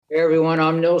Hey everyone,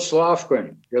 I'm Nils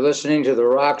Lofgren. You're listening to the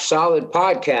Rock Solid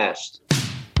Podcast.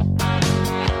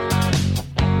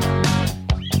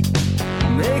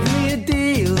 Make me a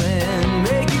deal and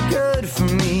make it good for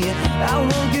me. I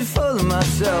won't get full of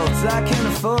myself, I can't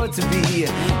afford to be.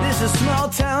 This is small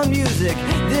town music,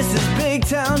 this is big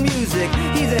town music.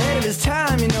 He's ahead of his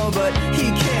time, you know, but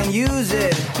he can't use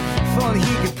it. If only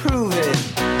he could prove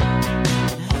it.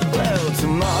 Well,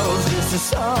 tomorrow's just a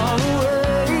song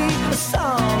away, a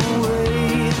song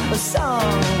away, a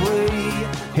song away.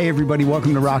 Hey everybody,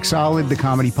 welcome to Rock Solid, the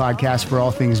comedy podcast for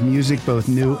all things music, both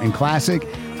new and classic.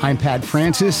 I'm Pat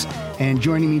Francis, and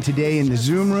joining me today in the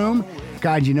Zoom room,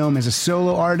 God, you know him as a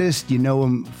solo artist. You know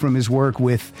him from his work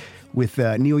with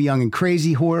Neil Young and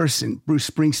Crazy Horse and Bruce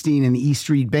Springsteen and the E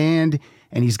Street Band,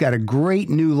 and he's got a great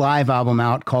new live album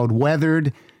out called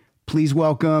Weathered. Please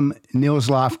welcome Nils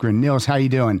Lofgren. Nils, how you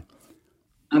doing?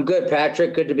 I'm good,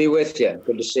 Patrick. Good to be with you.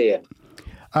 Good to see you.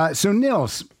 So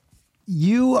Nils,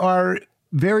 you are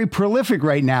very prolific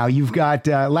right now. You've got,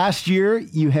 last year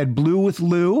you had Blue with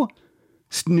Lou,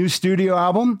 new studio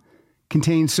album,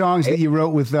 contains songs that you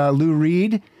wrote with Lou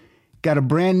Reed. Got a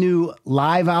brand new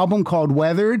live album called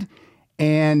Weathered,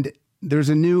 and there's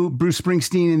a new Bruce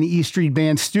Springsteen and the E Street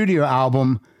Band studio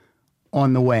album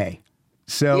on the way.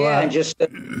 So yeah, and just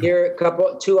here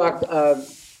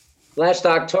last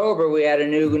October we had a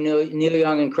new Neil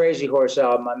Young and Crazy Horse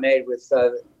album I made with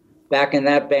back in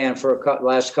that band for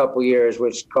last couple years,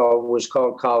 which was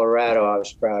called Colorado. I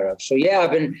was proud of. So yeah,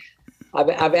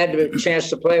 I've had the chance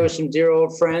to play with some dear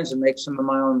old friends and make some of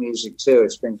my own music too.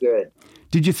 It's been good.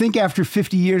 Did you think after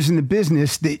 50 years in the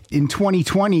business that in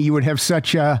 2020 you would have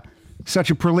such a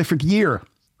prolific year?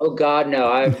 Oh God,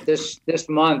 no! This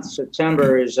month,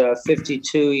 September, is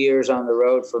 52 years on the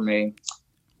road for me.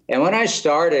 And when I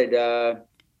started,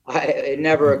 it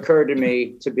never occurred to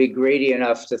me to be greedy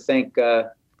enough to think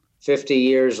 50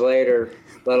 years later,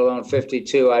 let alone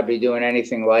 52, I'd be doing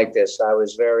anything like this. I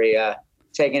was very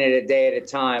taking it a day at a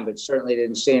time, but certainly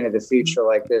didn't see into the future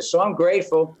like this. So I'm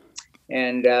grateful,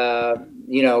 and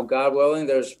God willing,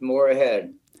 there's more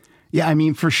ahead. Yeah, I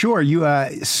mean, for sure. You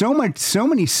so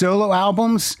many solo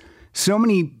albums, so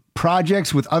many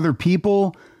projects with other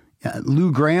people, Lou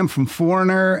Gramm from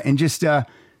Foreigner, and just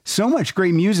so much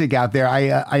great music out there.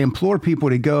 I implore people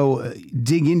to go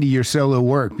dig into your solo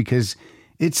work because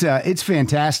it's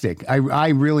fantastic. I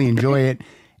really enjoy it,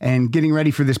 and getting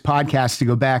ready for this podcast to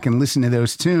go back and listen to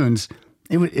those tunes,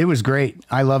 it was great.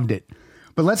 I loved it.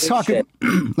 But let's talk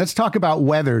about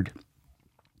Weathered.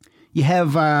 You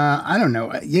have,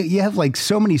 you have like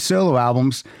so many solo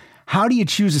albums. How do you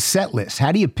choose a set list?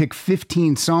 How do you pick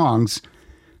 15 songs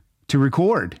to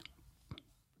record?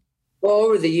 Well,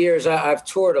 over the years, I've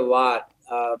toured a lot.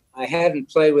 I hadn't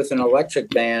played with an electric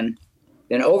band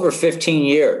in over 15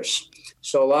 years.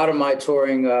 So a lot of my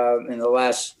touring in the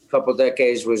last couple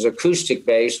decades was acoustic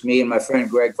based. Me and my friend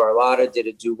Greg Varlotta did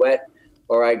a duet,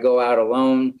 or I'd go out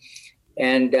alone.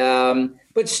 And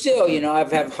but still,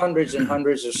 I've had hundreds and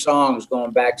hundreds of songs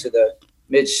going back to the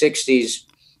mid 60s.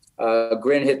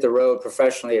 Grin hit the road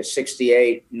professionally at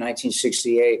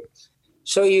 1968.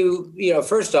 So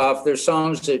first off, there's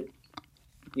songs that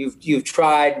you've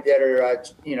tried that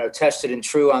are tested and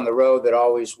true on the road that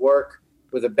always work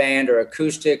with a band or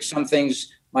acoustic. Some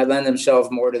things might lend themselves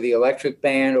more to the electric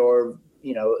band or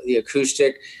the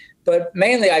acoustic. But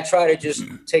mainly, I try to just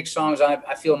take songs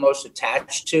I feel most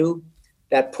attached to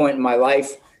that point in my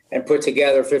life and put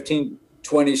together 15,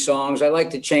 20 songs. I like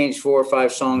to change 4 or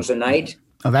 5 songs a night.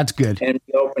 Oh, that's good. And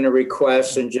be open to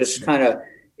requests and just kind of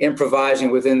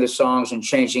improvising within the songs and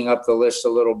changing up the list a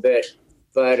little bit.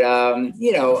 But,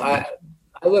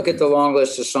 I look at the long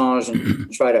list of songs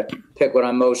and try to pick what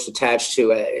I'm most attached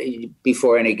to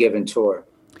before any given tour.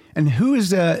 And who's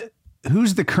the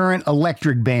current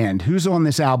electric band? Who's on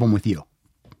this album with you?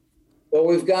 Well,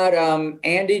 we've got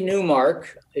Andy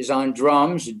Newmark is on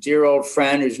drums, a dear old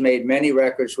friend who's made many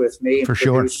records with me. For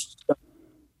sure.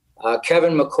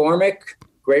 Kevin McCormick,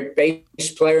 great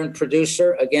bass player and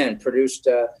producer, again, produced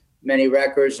many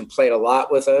records and played a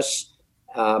lot with us.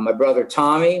 My brother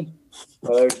Tommy,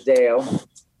 there's Dale.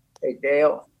 Hey,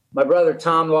 Dale. My brother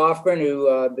Tom Lofgren, who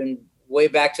been way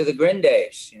back to the Grin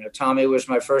days. Tommy was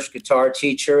my first guitar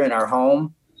teacher in our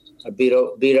home. I beat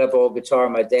up old guitar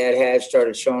my dad had,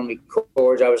 started showing me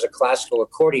chords. I was a classical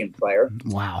accordion player.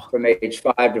 Wow. From age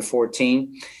 5 to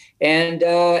 14. And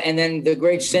then the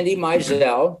great Cindy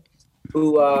Mizell,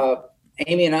 who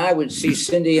Amy and I would see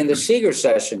Cindy in the Seeger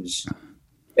Sessions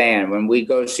band when we'd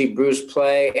go see Bruce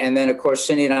play. And then, of course,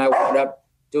 Cindy and I wound up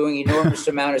doing enormous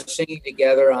amount of singing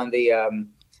together on the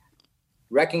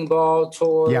Wrecking Ball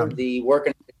tour, the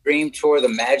Working at the Dream Tour, the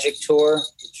Magic Tour,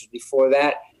 which was before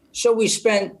that. So we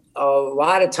spent a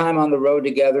lot of time on the road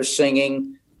together,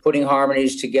 singing, putting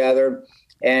harmonies together,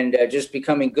 and just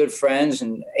becoming good friends,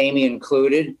 and Amy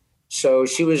included. So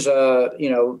she was,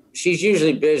 she's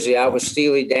usually busy out with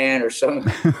Steely Dan or some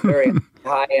very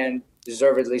high-end,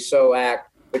 deservedly so act.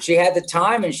 But she had the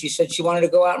time, and she said she wanted to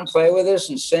go out and play with us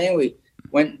and sing. We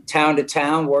went town to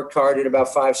town, worked hard at about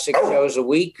 5-6 shows a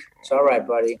week. It's all right,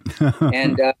 buddy.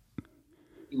 And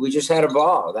we just had a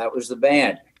ball. That was the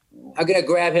band. I'm going to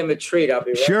grab him a treat. I'll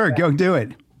be right Sure, back. go do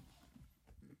it.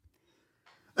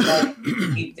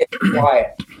 Keep it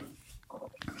quiet.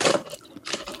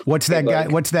 What's that guy?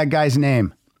 buddy. What's that guy's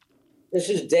name? This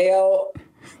is Dale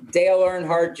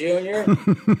Earnhardt Jr.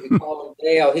 We call him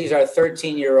Dale. He's our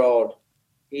 13-year-old.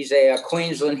 He's a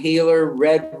Queensland Heeler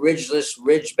Red Ridgeless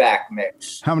Ridgeback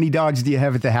mix. How many dogs do you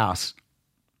have at the house?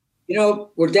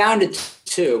 We're down to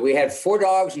 2. We had 4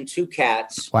 dogs and 2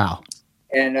 cats. Wow.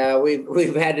 And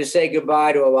we've had to say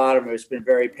goodbye to a lot of them. It's been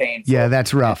very painful. Yeah,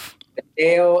 that's rough.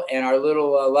 Dale and our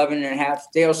little 11 and a half,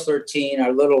 Dale's 13,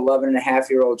 our little 11 and a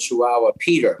half-year-old Chihuahua,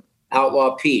 Peter,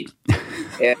 Outlaw Pete.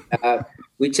 And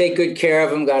we take good care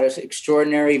of him, got an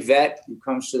extraordinary vet who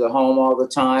comes to the home all the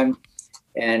time.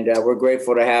 And we're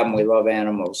grateful to have him. We love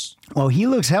animals. Well, he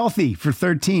looks healthy for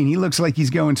 13. He looks like he's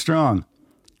going strong.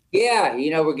 Yeah,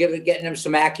 we're getting him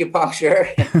some acupuncture.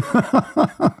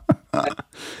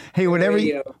 Hey, whatever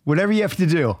you have to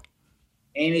do.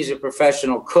 Amy's a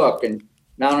professional cook, and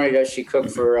not only does she cook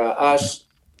for us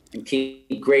and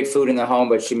keep great food in the home,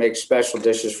 but she makes special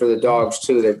dishes for the dogs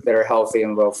too that are healthy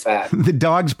and low fat. The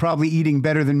dog's probably eating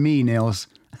better than me, Nils.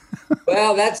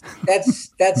 Well,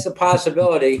 that's a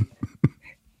possibility.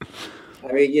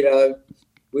 I mean,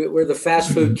 we're the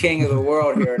fast food king of the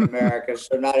world here in America,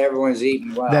 so not everyone's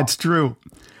eating well. That's true.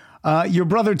 Your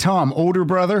brother Tom, older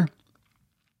brother?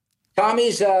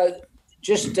 Tommy's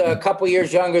just a couple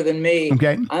years younger than me.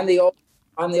 Okay. I'm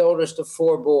the oldest of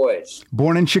 4 boys.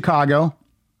 Born in Chicago.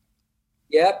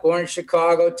 Yep, born in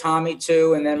Chicago. Tommy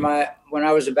too, and then when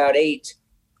I was about 8,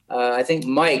 I think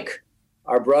Mike,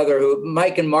 our brother,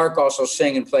 Mike and Mark also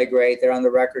sing and play great. They're on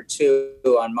the record too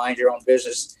on Mind Your Own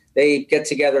Business. They get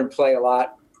together and play a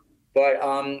lot. But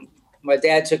my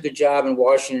dad took a job in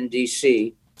Washington,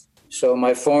 D.C., so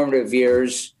my formative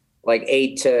years, like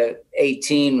 8 to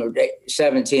 18 or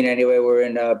 17 anyway, were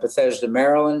in Bethesda,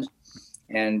 Maryland,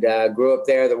 and grew up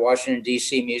there. The Washington,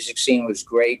 D.C. music scene was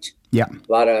great. Yeah.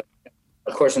 A lot of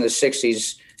course, in the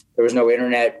 60s, there was no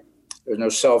internet, there was no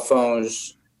cell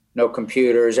phones, no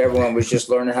computers. Everyone was just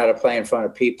learning how to play in front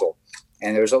of people.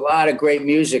 And there was a lot of great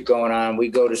music going on. We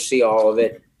go to see all of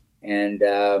it. And,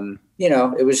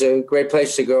 it was a great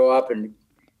place to grow up and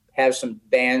have some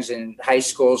bands in high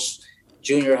schools,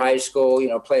 junior high school,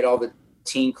 played all the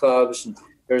teen clubs. And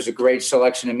there was a great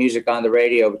selection of music on the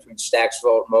radio between Stax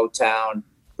Volt, Motown,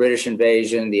 British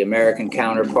Invasion, the American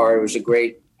counterpart. It was a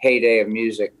great heyday of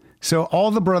music. So all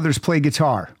the brothers play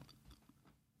guitar.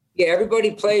 Yeah,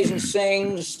 everybody plays and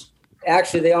sings.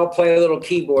 Actually, they all play little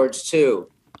keyboards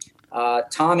too.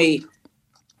 Tommy,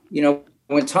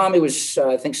 when Tommy was,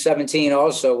 I think, 17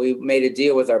 also, we made a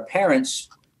deal with our parents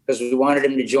because we wanted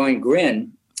him to join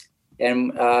Grin.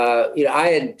 And, I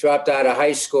had dropped out of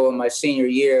high school in my senior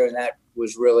year, and that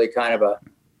was really kind of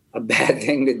a bad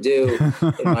thing to do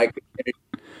in my community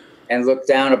and looked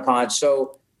down upon.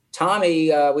 So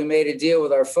Tommy, we made a deal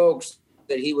with our folks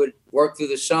that he would work through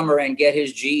the summer and get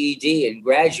his GED and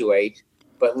graduate,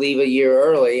 but leave a year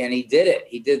early. And he did it.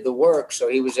 He did the work. So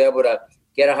he was able to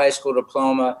get a high school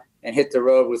diploma and hit the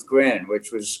road with Grin,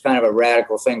 which was kind of a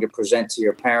radical thing to present to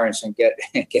your parents and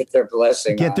get their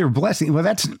blessing. Get their blessing.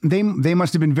 Well, they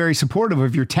must have been very supportive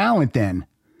of your talent then.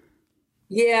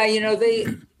 Yeah,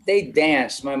 they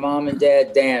danced. My mom and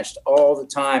dad danced all the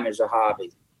time as a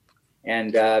hobby.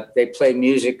 And they played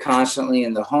music constantly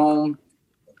in the home.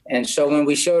 And so when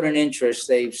we showed an interest,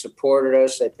 they supported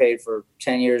us. They paid for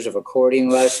 10 years of accordion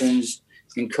lessons,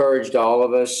 encouraged all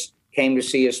of us, came to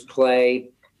see us play.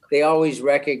 They always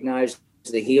recognized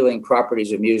the healing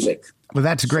properties of music. Well,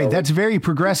 that's great. That's very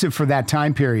progressive for that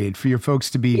time period, for your folks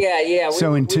to be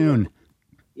so in tune.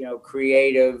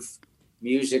 Creative,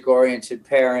 music-oriented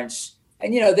parents.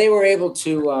 And, they were able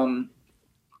to,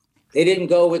 they didn't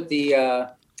go with the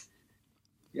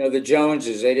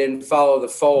Joneses. They didn't follow the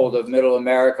fold of middle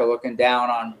America looking down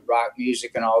on rock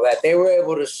music and all that. They were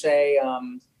able to say,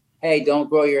 hey, don't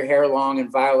grow your hair long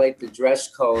and violate the dress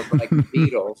code like the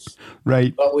Beatles.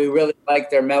 Right. But we really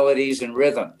like their melodies and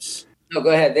rhythms. No,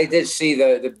 go ahead. They did see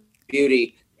the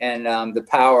beauty and the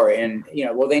power. And,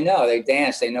 they know. They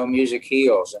dance. They know music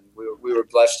heals. And we were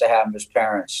blessed to have them as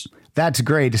parents. That's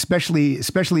great, especially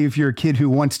if you're a kid who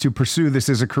wants to pursue this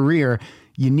as a career.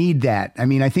 You need that. I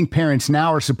mean, I think parents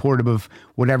now are supportive of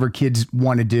whatever kids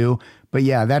want to do. But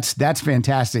yeah, that's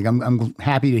fantastic. I'm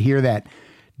happy to hear that.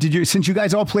 Since you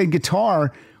guys all played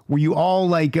guitar, were you all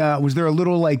like, was there a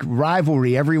little like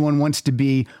rivalry? Everyone wants to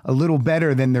be a little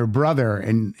better than their brother,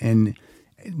 and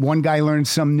one guy learns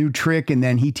some new trick and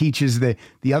then he teaches the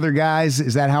other guys.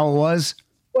 Is that how it was?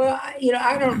 Well,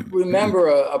 I don't remember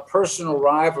a personal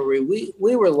rivalry.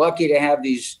 We were lucky to have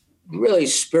these really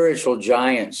spiritual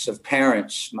giants of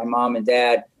parents, my mom and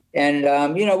dad. And,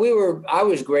 I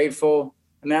was grateful.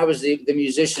 I mean, I was the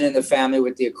musician in the family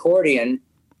with the accordion.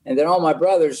 And then all my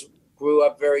brothers grew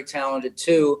up very talented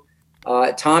too.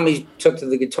 Tommy took to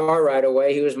the guitar right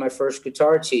away. He was my first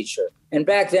guitar teacher. And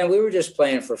back then we were just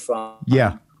playing for fun.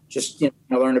 Yeah. Just,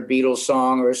 learn a Beatles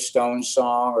song or a Stones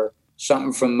song or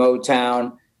something from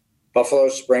Motown, Buffalo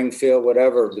Springfield,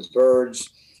 whatever, the Byrds.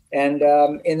 And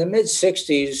in the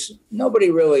mid-'60s,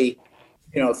 nobody really,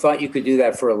 thought you could do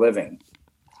that for a living.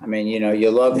 I mean,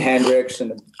 you loved Hendrix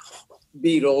and the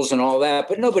Beatles and all that,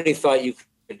 but nobody thought you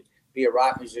could be a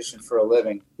rock musician for a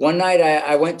living. One night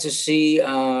I went to see,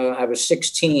 I was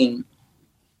 16.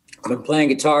 I've been playing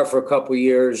guitar for a couple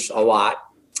years, a lot,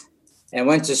 and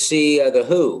went to see The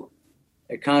Who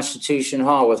at Constitution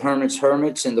Hall with Herman's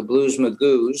Hermits and the Blues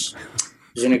Magoos.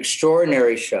 It was an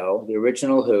extraordinary show, the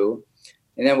original Who.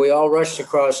 And then we all rushed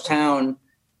across town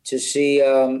to see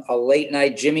a late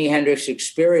night Jimi Hendrix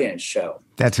Experience show.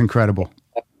 That's incredible.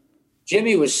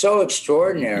 Jimmy was so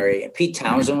extraordinary. Pete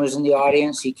Townsend was in the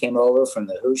audience. He came over from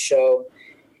the Who show.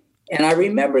 And I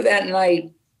remember that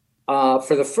night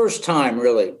for the first time,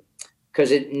 really,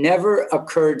 because it never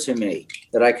occurred to me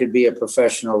that I could be a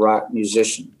professional rock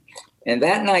musician. And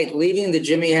that night, leaving the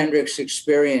Jimi Hendrix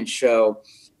Experience show,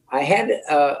 I had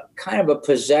kind of a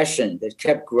possession that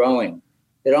kept growing.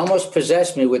 It almost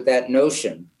possessed me with that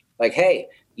notion, like, hey,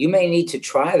 you may need to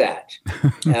try that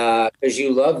because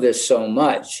you love this so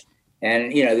much.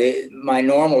 And, my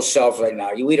normal self, like,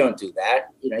 no, we don't do that.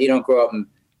 You don't grow up in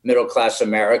middle-class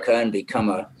America and become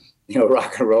a,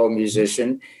 rock and roll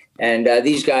musician. And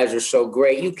these guys are so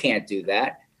great. You can't do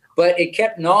that. But it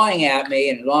kept gnawing at me.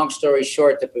 And long story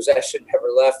short, the possession never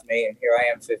left me. And here I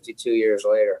am 52 years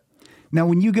later. Now,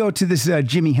 when you go to this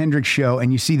Jimi Hendrix show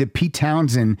and you see that Pete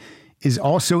Townsend is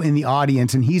also in the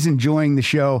audience and he's enjoying the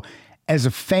show as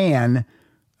a fan,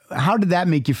 how did that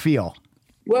make you feel?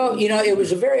 Well, it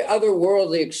was a very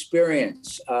otherworldly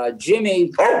experience.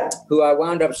 Jimmy, who I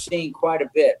wound up seeing quite a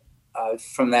bit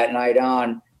from that night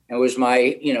on, and was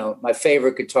my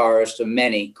favorite guitarist of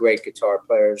many great guitar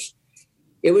players.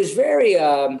 It was very,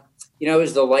 it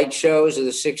was the light shows of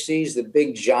the 60s, the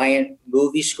big giant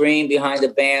movie screen behind the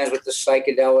bands with the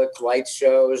psychedelic light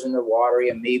shows and the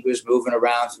watery amoebas moving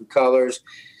around through colors.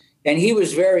 And he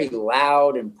was very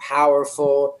loud and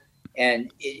powerful.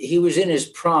 And he was in his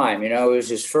prime, it was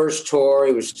his first tour.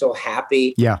 He was still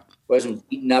happy. Yeah. Wasn't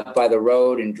beaten up by the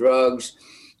road and drugs.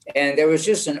 And there was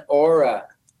just an aura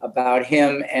about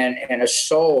him and a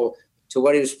soul to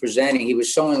what he was presenting. He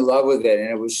was so in love with it. And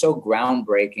it was so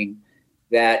groundbreaking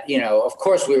that, of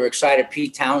course we were excited.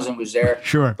 Pete Townsend was there.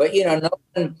 Sure. But,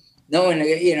 no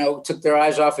one, took their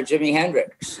eyes off of Jimi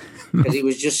Hendrix because he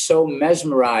was just so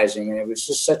mesmerizing. And it was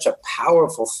just such a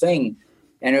powerful thing.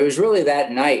 And it was really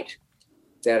that night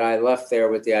that I left there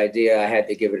with the idea I had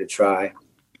to give it a try.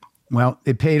 Well,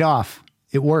 it paid off.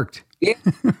 It worked. Yeah,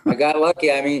 I got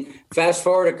lucky. I mean, fast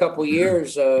forward a couple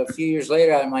years, a few years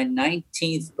later, on my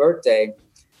 19th birthday,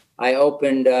 I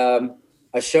opened a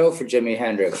show for Jimi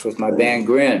Hendrix with my band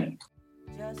Grin.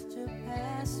 Just to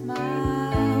pass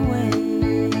my way,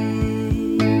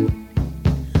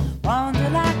 wander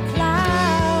like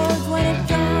clouds when it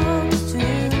comes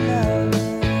to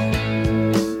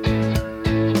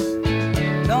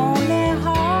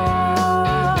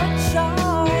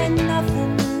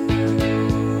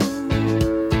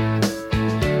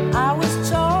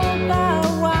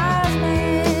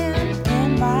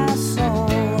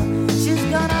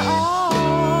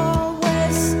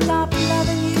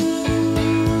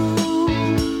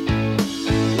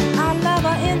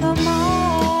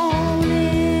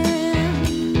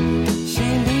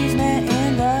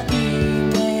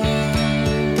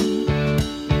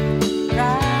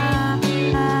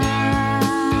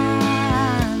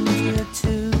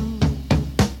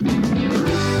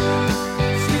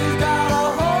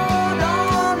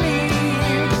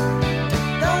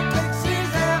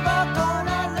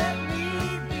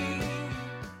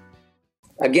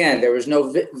Again, there was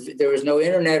no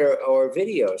internet or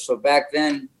video. So back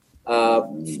then,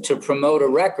 to promote a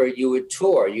record, you would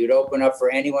tour. You'd open up for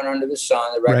anyone under the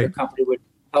sun. The record company would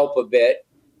help a bit,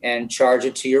 and charge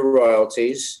it to your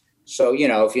royalties. So, you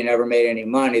know, if you never made any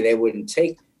money, they wouldn't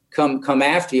come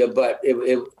after you, but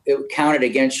it counted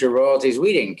against your royalties.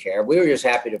 We didn't care. We were just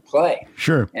happy to play.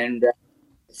 Sure. And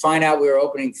find out we were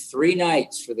opening 3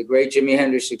 nights for the Great Jimi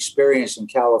Hendrix Experience in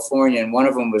California, and one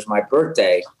of them was my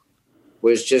birthday,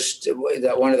 was just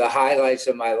one of the highlights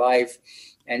of my life.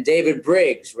 And David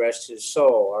Briggs, rest his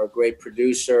soul, our great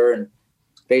producer and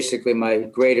basically my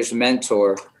greatest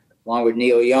mentor, along with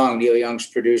Neil Young. Neil Young's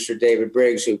producer, David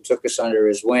Briggs, who took us under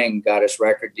his wing, got us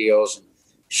record deals, and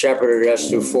shepherded us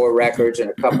through 4 records and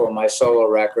a couple of my solo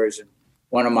records. And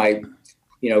one of my,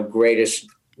 greatest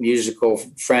musical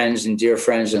friends and dear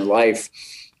friends in life.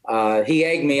 He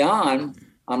egged me on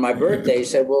my birthday. He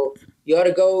said, well, you ought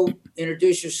to go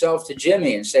introduce yourself to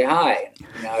Jimmy and say hi.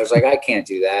 And I was like, I can't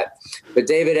do that. But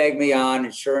David egged me on,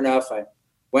 and sure enough, I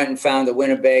went and found the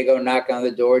Winnebago, knocked on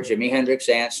the door. Jimi Hendrix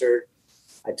answered.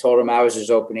 I told him I was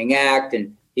his opening act,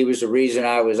 and he was the reason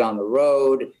I was on the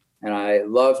road. And I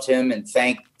loved him, and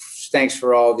thanks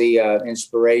for all the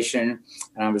inspiration.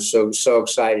 And I was so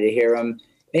excited to hear him.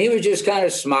 And he was just kind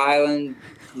of smiling,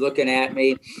 looking at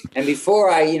me. And before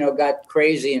I, got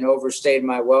crazy and overstayed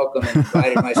my welcome and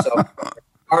invited myself to a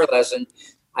guitar lesson,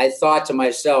 I thought to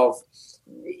myself,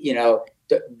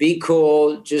 be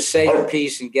cool, just say your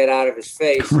piece and get out of his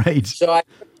face. Right. So I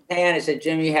took his hand and said,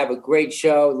 Jimmy, have a great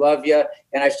show. Love you.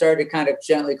 And I started to kind of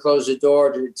gently close the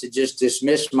door to just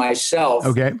dismiss myself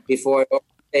before I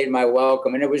overstayed my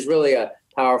welcome. And it was really a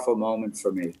powerful moment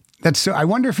for me. That's so. I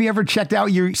wonder if he ever checked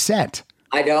out your set.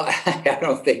 I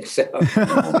don't think so.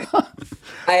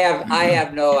 I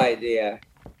have no idea.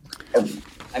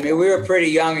 I mean, we were pretty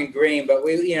young and green, but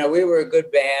we were a good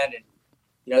band,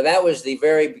 and that was the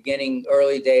very beginning,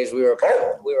 early days. We were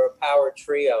a power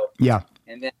trio. Yeah.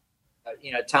 And then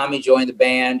Tommy joined the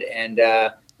band, and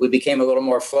we became a little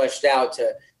more fleshed out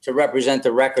to represent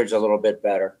the records a little bit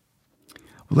better.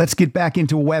 Let's get back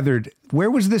into Weathered. Where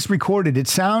was this recorded? It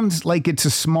sounds like it's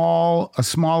a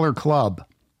smaller club.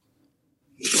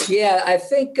 Yeah, I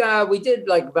think we did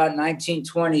like about 19,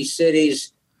 20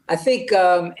 cities. I think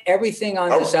everything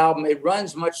on this album, it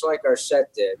runs much like our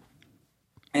set did.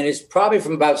 And it's probably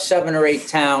from about 7 or 8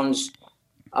 towns.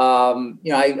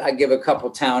 I give a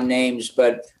couple town names,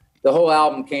 but the whole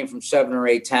album came from 7 or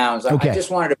 8 towns. Okay. I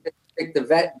just wanted to pick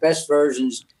the best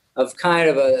versions of kind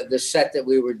of the set that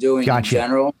we were doing in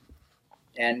general.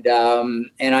 And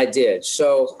I did.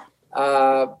 So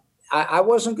I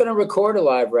wasn't going to record a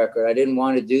live record. I didn't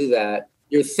want to do that.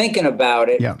 You're thinking about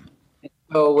it. Yeah.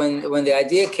 So when the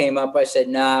idea came up, I said,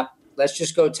 nah, let's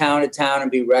just go town to town and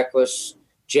be reckless,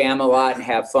 jam a lot and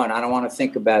have fun. I don't want to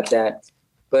think about that.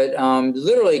 But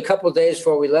literally a couple of days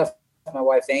before we left, my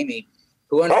wife, Amy,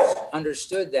 who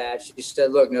understood that, she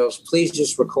said, look, Nils, please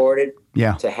just record it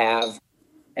to have.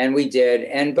 And we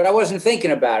did. But I wasn't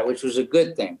thinking about it, which was a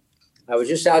good thing. I was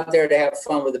just out there to have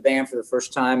fun with the band for the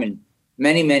first time in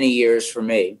many, many years for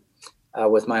me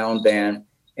with my own band.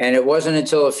 And it wasn't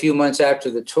until a few months after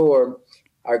the tour,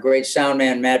 our great sound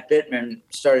man, Matt Bittman,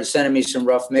 started sending me some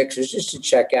rough mixes just to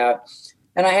check out.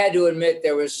 And I had to admit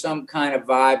there was some kind of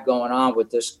vibe going on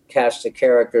with this cast of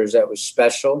characters that was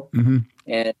special. Mm-hmm.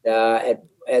 And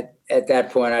at that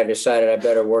point, I decided I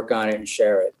better work on it and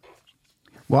share it.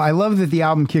 Well, I love that the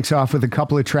album kicks off with a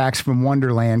couple of tracks from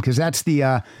Wonderland, because that's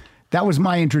that was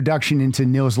my introduction into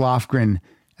Nils Lofgren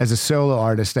as a solo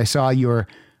artist. I saw your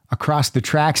Across the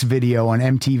Tracks video on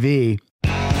MTV.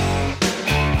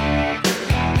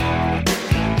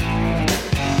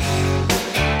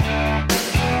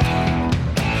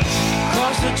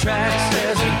 Across the tracks,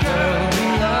 there's a girl who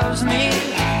loves me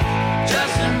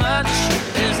just as much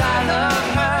as I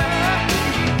love her.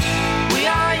 We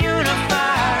are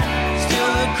unified, still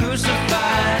we're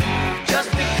crucified, just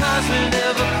because we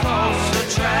live across the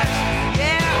tracks.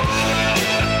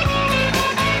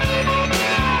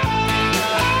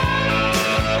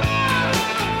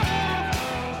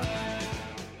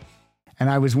 And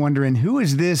I was wondering, who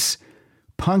is this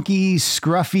punky,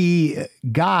 scruffy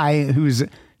guy who's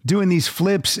doing these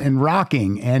flips and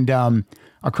rocking? And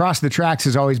Across the Tracks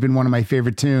has always been one of my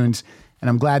favorite tunes. And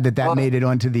I'm glad that made it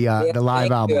onto the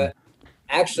live album.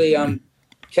 Actually,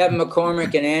 Kevin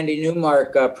McCormick and Andy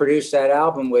Newmark produced that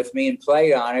album with me and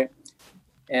played on it.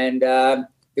 And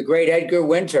the great Edgar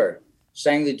Winter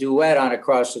sang the duet on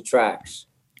Across the Tracks.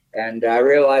 And I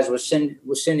realized with Cindy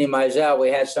Mizell, we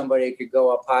had somebody who could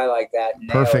go up high like that. And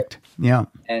perfect. Yeah.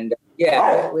 And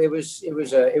it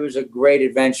was a great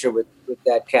adventure with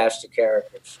that cast of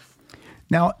characters.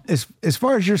 Now, as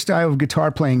far as your style of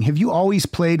guitar playing, have you always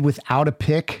played without a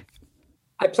pick?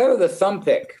 I play with a thumb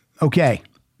pick. Okay.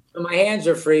 So my hands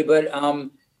are free, but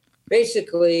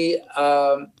basically,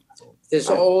 this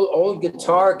old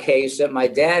guitar case that my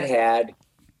dad had.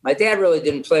 My dad really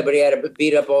didn't play, but he had a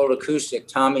beat up old acoustic.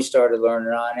 Tommy started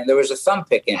learning on, and there was a thumb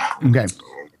pick in it. Okay.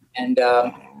 And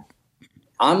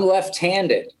I'm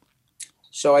left-handed,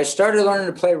 so I started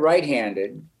learning to play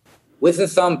right-handed with a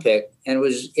thumb pick, and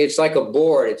it's like a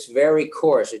board. It's very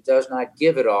coarse. It does not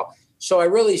give it all. So I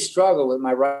really struggled with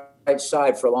my right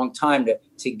side for a long time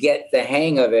to get the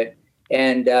hang of it.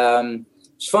 And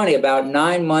it's funny, about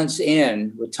 9 months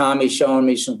in, with Tommy showing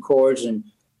me some chords and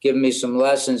giving me some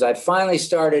lessons, I finally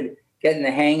started getting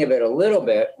the hang of it a little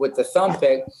bit with the thumb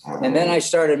pick. And then I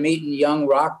started meeting young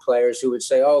rock players who would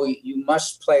say, oh, you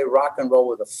must play rock and roll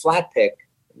with a flat pick.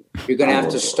 You're going to have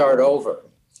to start over.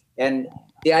 And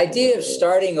the idea of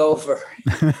starting over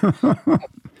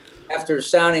after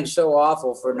sounding so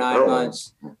awful for 9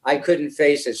 months, I couldn't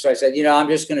face it. So I said, I'm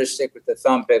just going to stick with the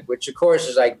thumb pick, which, of course,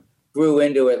 as I grew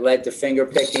into it, led to finger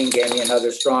picking, gave me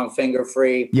another strong finger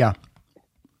free. Yeah.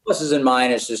 Pluses and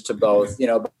minuses to both,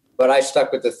 but I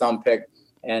stuck with the thumb pick,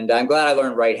 and I'm glad I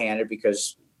learned right-handed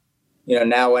because,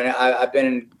 now when I've been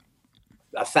in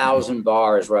 1,000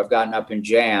 bars where I've gotten up and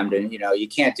jammed, and, you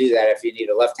can't do that if you need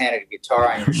a left-handed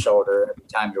guitar on your shoulder every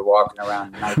time you're walking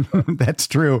around the nightclub. That's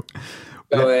true.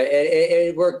 So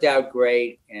it worked out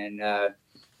great, and,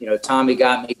 Tommy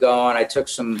got me going. I took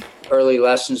some early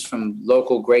lessons from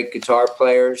local great guitar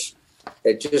players.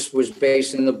 It just was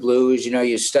based in the blues.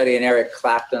 You study an Eric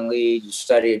Clapton lead, you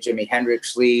study a Jimi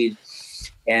Hendrix lead.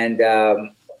 And,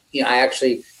 I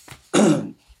actually,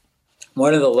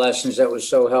 one of the lessons that was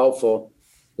so helpful,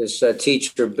 this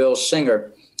teacher, Bill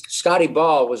Singer, Scotty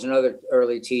Ball was another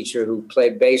early teacher who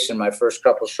played bass in my first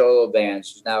couple solo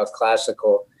bands. He's now a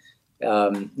classical,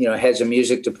 heads a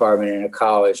music department in a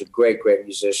college, a great, great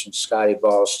musician. Scotty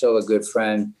Ball, still a good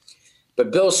friend.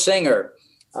 But Bill Singer,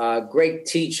 great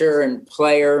teacher and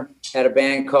player, had a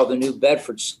band called the New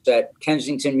Bedford Set,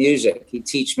 Kensington Music. He'd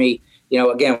teach me,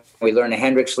 again, we learned a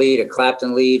Hendrix lead, a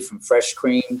Clapton lead from Fresh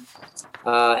Cream.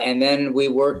 And then we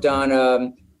worked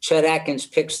on Chet Atkins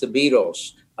Picks the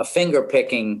Beatles, a finger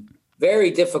picking,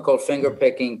 very difficult finger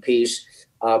picking piece,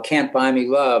 Can't Buy Me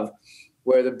Love,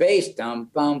 where the bass,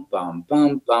 bum, bum, bum,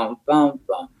 bum, bum, bum,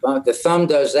 bum, bum. The thumb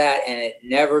does that, and it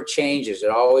never changes. It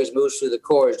always moves through the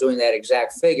chords doing that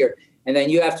exact figure. And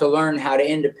then you have to learn how to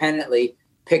independently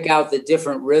pick out the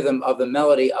different rhythm of the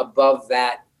melody above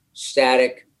that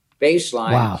static bass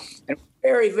line. Wow. And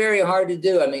very, very hard to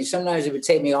do. I mean, sometimes it would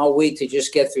take me all week to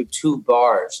just get through 2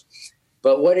 bars.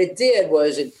 But what it did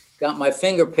was it got my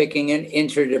finger picking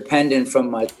interdependent from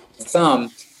my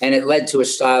thumb, and it led to a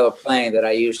style of playing that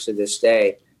I use to this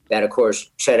day that, of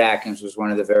course, Chet Atkins was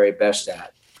one of the very best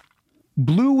at.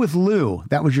 Blue with Lou,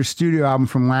 that was your studio album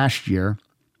from last year.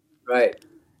 Right.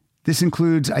 This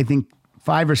includes, I think,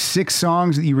 5 or 6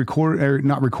 songs that you recorded, or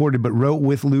not recorded, but wrote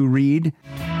with Lou Reed.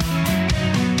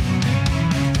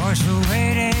 Watch the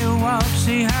way they walk,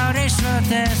 see how they strut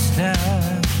their stuff.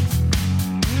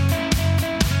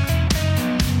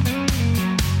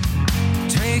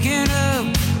 Taking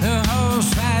up the whole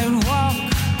sidewalk.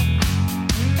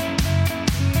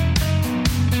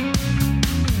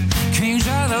 Kings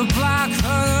of the block, for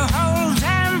the whole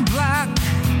damn block.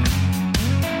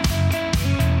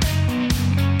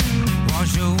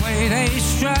 Watch the way they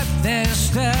strut their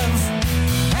stuff.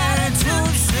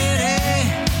 Attitude City.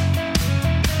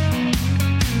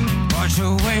 Watch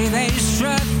the way they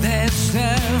strut their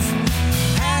stuff.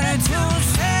 Attitude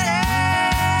City.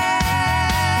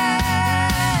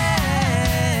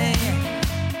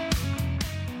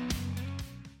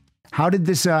 How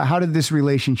did this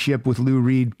relationship with Lou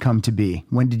Reed come to be?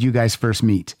 When did you guys first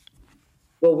meet?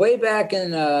 Well, way back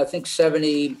in, I think,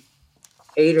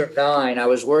 78 or 9, I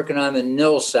was working on the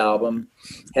Nils album,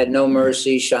 had No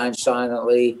Mercy, Shine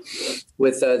Silently,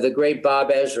 with the great Bob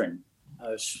Ezrin,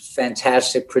 a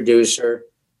fantastic producer.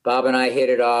 Bob and I hit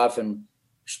it off and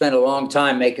spent a long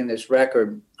time making this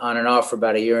record on and off for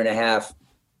about 1.5 years.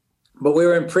 But we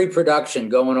were in pre-production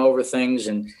going over things,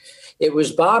 and it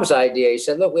was Bob's idea. He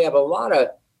said, look, we have a lot of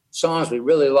songs we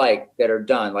really like that are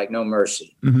done, like No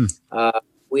Mercy. Mm-hmm.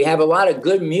 We have a lot of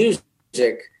good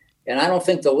music, and I don't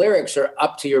think the lyrics are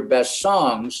up to your best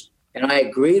songs. And I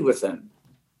agreed with him.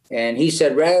 And he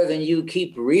said, rather than you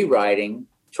keep rewriting,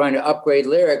 trying to upgrade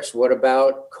lyrics, what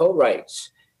about co-writes?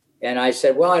 And I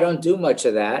said, well, I don't do much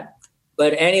of that.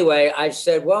 But anyway, I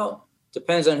said, well,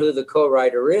 depends on who the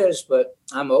co-writer is, but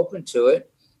I'm open to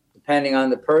it, depending on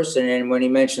the person. And when he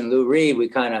mentioned Lou Reed, we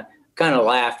kind of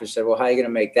laughed and said, well, how are you going to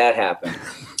make that happen?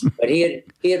 But he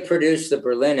had produced the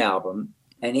Berlin album,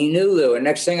 and he knew Lou. And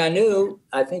next thing I knew,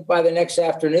 I think by the next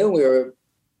afternoon, we were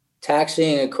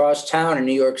taxiing across town in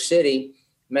New York City,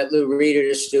 Met Lou Reed at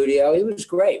his studio. He was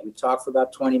great. We talked for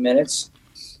about 20 minutes.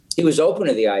 He was open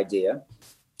to the idea.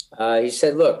 He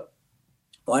said, look,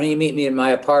 why don't you meet me in my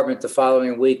apartment the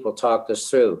following week? We'll talk this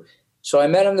through. So I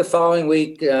met him the following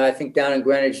week, I think down in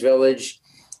Greenwich Village,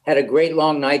 had a great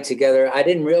long night together. I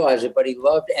didn't realize it, but he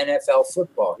loved NFL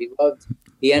football. He loved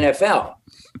the NFL.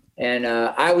 And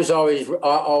I was always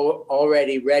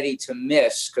already ready to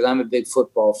miss, because I'm a big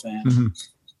football fan,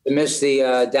 to miss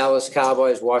the Dallas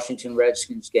Cowboys, Washington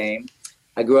Redskins game.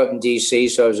 I grew up in D.C.,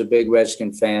 so I was a big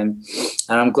Redskin fan.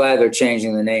 And I'm glad they're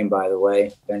changing the name, by the way,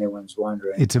 if anyone's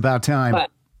wondering. It's about time.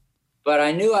 But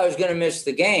I knew I was going to miss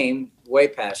the game way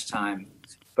past time.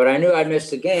 But I knew I'd miss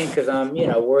the game because I'm,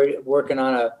 working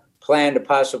on a plan to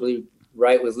possibly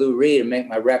write with Lou Reed and make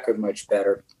my record much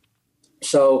better.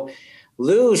 So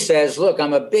Lou says, look,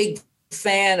 I'm a big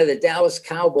fan of the Dallas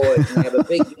Cowboys, and we have a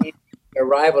big game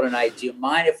arrival tonight. Do you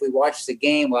mind if we watch the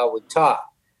game while we talk?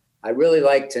 I'd really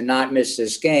like to not miss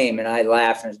this game. And I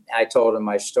laughed and I told him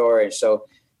my story. So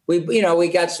we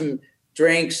got some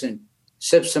drinks and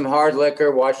sipped some hard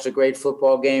liquor, watched a great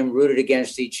football game, rooted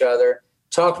against each other,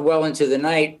 talked well into the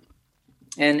night.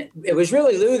 And it was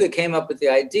really Lou that came up with the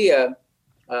idea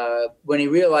when he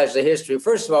realized the history.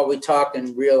 First of all, we talked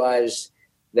and realized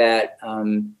that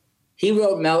he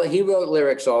wrote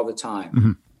lyrics all the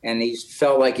time, and he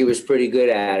felt like he was pretty good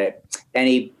at it. And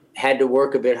he had to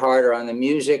work a bit harder on the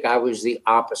music. I was the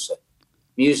opposite.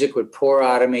 Music would pour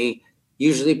out of me,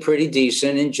 usually pretty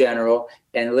decent in general,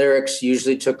 and lyrics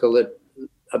usually took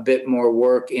a bit more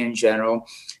work in general.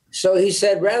 So he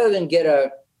said, rather than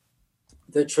get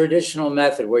the traditional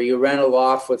method where you rent a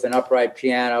loft with an upright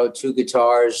piano, 2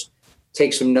 guitars,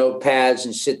 take some notepads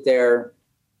and sit there,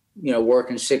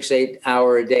 working 6-8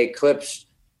 hour a day clips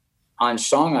on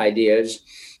song ideas,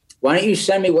 why don't you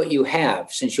send me what you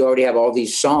have, since you already have all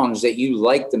these songs that you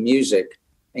like the music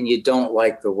and you don't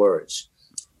like the words.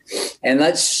 And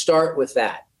let's start with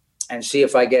that and see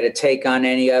if I get a take on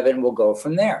any of it, and we'll go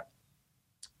from there.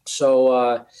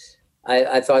 So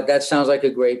I thought that sounds like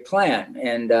a great plan.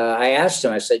 And I asked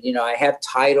him, I said, I have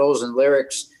titles and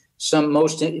lyrics, some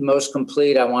most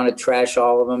complete. I want to trash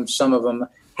all of them. Some of them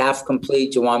half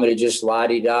complete. Do you want me to just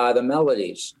la-di-da the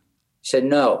melodies? He said,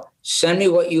 no, send me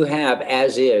what you have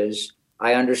as is.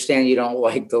 I understand you don't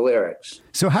like the lyrics.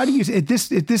 So how do you, at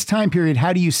this time period,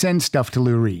 how do you send stuff to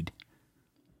Lou Reed?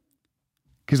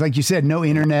 Because like you said, no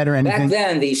internet or anything. Back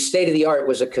then, the state of the art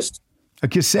was a cassette. A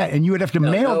cassette, and you would have to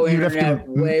mail. No internet,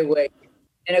 way.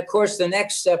 And of course, the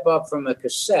next step up from a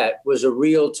cassette was a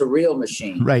reel-to-reel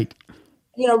machine. Right.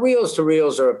 Reels to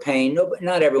reels are a pain.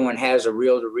 Not everyone has a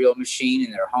reel-to-reel machine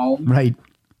in their home. Right.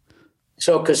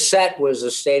 So cassette was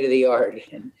the state of the art.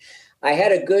 And I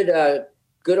had a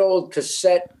good old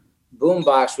cassette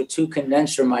boombox with 2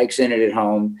 condenser mics in it at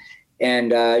home,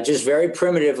 and just very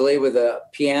primitively with a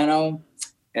piano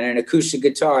and an acoustic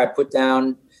guitar, I put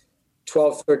down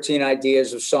 12, 13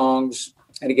 ideas of songs.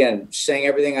 And again, sang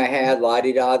everything I had,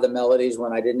 la-di-da, the melodies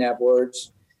when I didn't have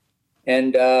words.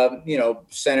 And,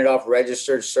 sent it off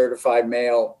registered, certified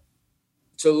mail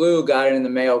to Lou, got it in the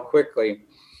mail quickly.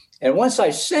 And once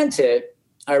I sent it,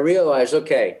 I realized,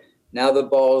 okay, now the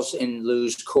ball's in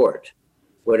Lou's court,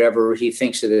 whatever he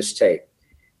thinks of this tape.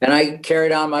 And I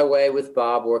carried on my way with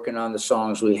Bob, working on the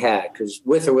songs we had, because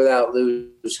with or without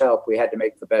Lou's help, we had to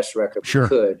make the best record we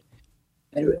could.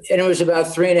 And it was about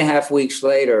 3.5 weeks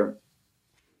later,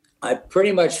 I'd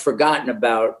pretty much forgotten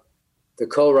about the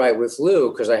co-write with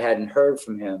Lou because I hadn't heard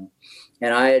from him.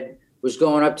 And I was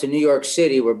going up to New York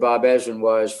City, where Bob Ezrin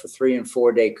was, for 3- and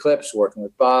 4-day clips, working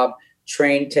with Bob,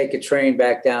 take a train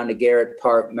back down to Garrett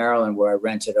Park, Maryland, where I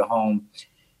rented a home.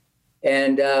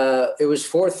 And it was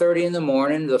 4:30 in the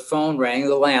morning. The phone rang,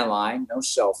 the landline, no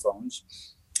cell phones.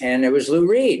 And it was Lou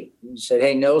Reed. He said,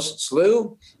 hey, Nils, it's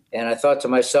Lou. And I thought to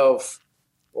myself,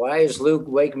 why is Lou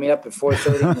waking me up at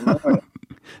 4:30 in the morning?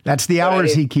 That's the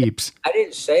hours he keeps. I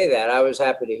didn't say that. I was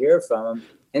happy to hear from him.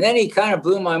 And then he kind of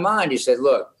blew my mind. He said,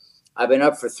 look, I've been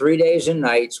up for 3 days and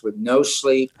nights with no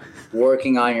sleep,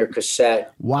 working on your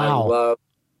cassette. Wow.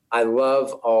 I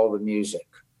love all the music.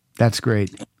 That's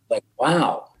great. Like,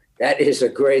 wow, that is a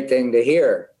great thing to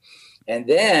hear. And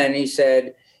then he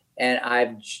said, and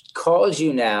I've called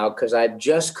you now because I've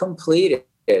just completed,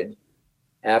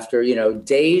 after,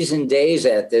 days and days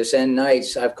at this and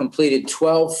nights, I've completed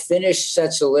 12 finished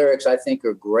sets of lyrics I think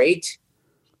are great.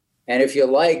 And if you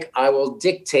like, I will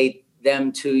dictate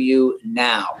them to you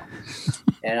now.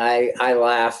 And I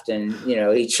laughed, and,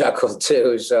 he chuckled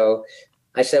too. So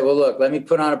I said, well, look, let me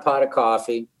put on a pot of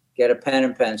coffee, get a pen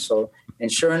and pencil.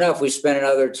 And sure enough, we spent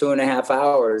another 2.5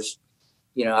 hours.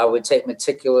 I would take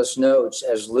meticulous notes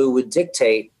as Lou would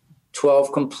dictate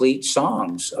 12 complete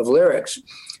songs of lyrics.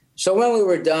 So when we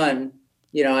were done,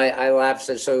 I laughed.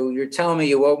 Said, "So you're telling me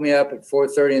you woke me up at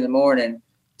 4:30 in the morning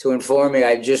to inform me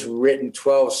I'd just written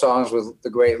 12 songs with the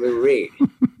great Lou Reed?"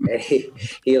 And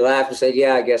he laughed and said,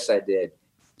 "Yeah, I guess I did."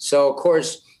 So, of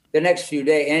course, the next few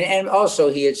days, and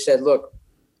also he had said, "Look,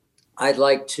 I'd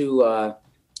like to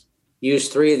use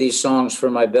 3 of these songs for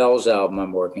my Bells album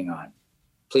I'm working on.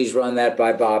 Please run that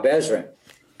by Bob Ezrin,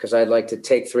 because I'd like to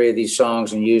take 3 of these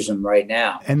songs and use them right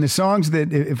now." And the songs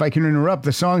that, if I can interrupt,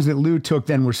 the songs that Lou took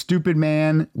then were Stupid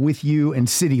Man, With You, and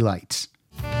City Lights.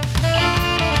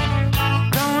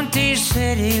 Don't these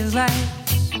city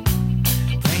lights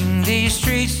bring these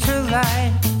streets to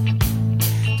life?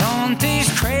 Don't these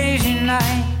crazy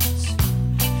nights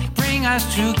bring us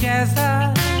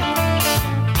together?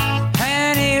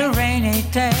 Any rainy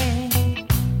day,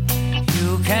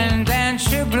 you can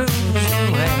dance your blues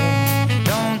away.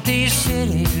 Don't these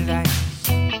city lights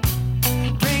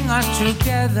bring us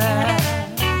together?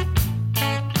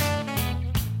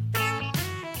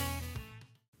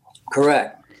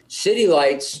 Correct. City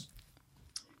Lights.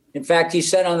 In fact, he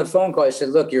said on the phone call, he said,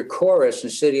 "Look, your chorus in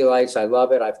City Lights, I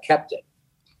love it. I've kept it.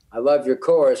 I love your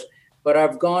chorus, but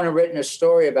I've gone and written a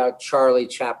story about Charlie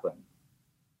Chaplin."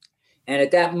 And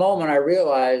at that moment, I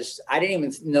realized I didn't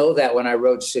even know that when I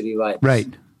wrote City Lights. Right.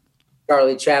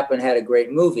 Charlie Chaplin had a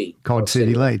great movie Called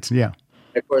City Lights. Yeah.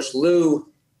 Of course, Lou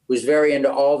was very into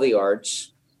all the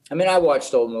arts. I mean, I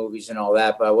watched old movies and all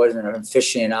that, but I wasn't an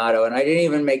aficionado, and I didn't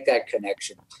even make that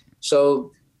connection.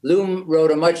 So Lou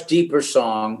wrote a much deeper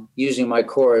song using my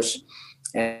chorus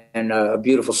and a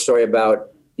beautiful story about,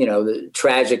 the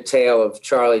tragic tale of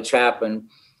Charlie Chaplin,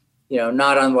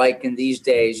 not unlike in these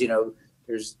days,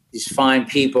 there's these fine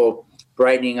people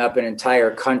brightening up an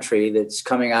entire country that's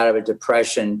coming out of a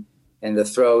depression and the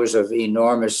throes of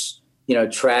enormous,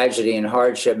 tragedy and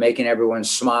hardship, making everyone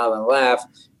smile and laugh.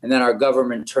 And then our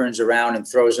government turns around and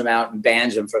throws them out and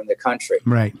bans them from the country.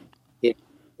 Right.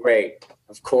 Great,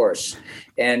 of course.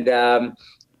 And,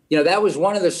 that was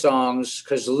one of the songs,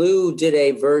 because Lou did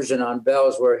a version on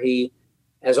Bells where he,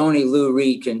 as only Lou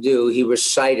Reed can do, he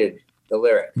recited the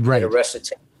lyric. Right. A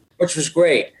recitation, which was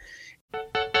great.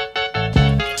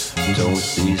 Don't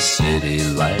these city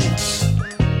lights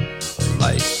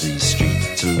light these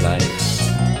streets to life?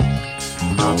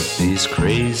 Don't these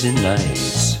crazy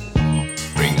nights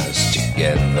bring us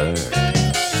together?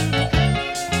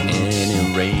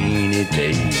 Any rainy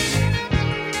day,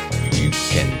 you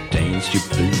can dance your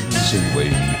blues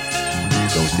away.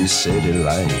 Don't these city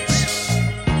lights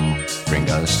bring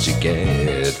us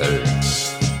together?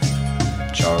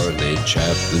 Charlie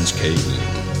Chaplin's cane,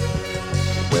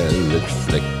 well, it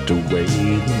flicked away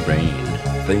the rain.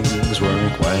 Things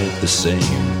weren't quite the same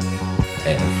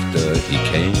after he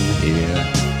came here.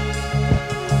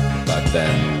 But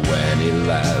then when he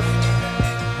left,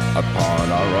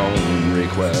 upon our own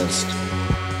request,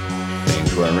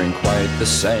 things weren't quite the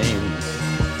same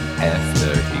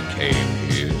after he came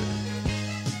here.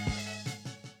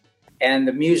 And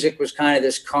the music was kind of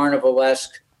this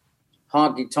carnivalesque,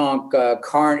 honky-tonk,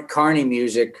 carny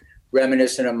music,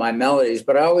 reminiscent of my melodies,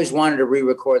 but I always wanted to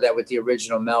re-record that with the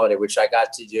original melody, which I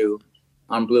got to do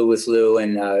on Blue with Lou,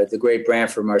 and the great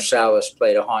Branford Marsalis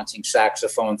played a haunting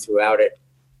saxophone throughout it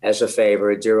as a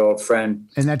favor, a dear old friend.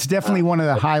 And that's definitely one of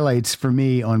the highlights for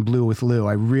me on Blue with Lou.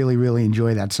 I really, really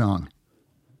enjoy that song.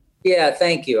 Yeah,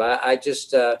 thank you. I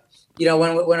just,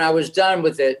 when I was done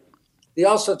with it,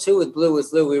 also too with Blue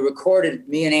with Lou, we recorded,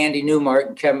 me and Andy Newmark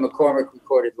and Kevin McCormick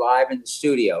recorded live in the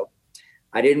studio.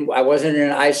 I wasn't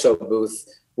in an ISO booth.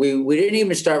 We didn't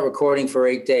even start recording for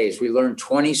 8 days. We learned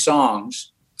 20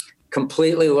 songs,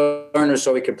 completely learned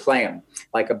so we could play them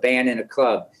like a band in a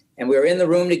club. And we were in the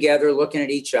room together looking at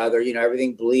each other,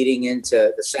 everything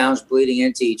the sounds bleeding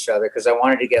into each other, because I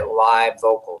wanted to get live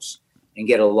vocals and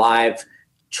get a live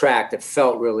track that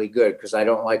felt really good, because I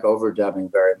don't like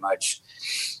overdubbing very much.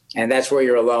 And that's where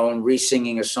you're alone,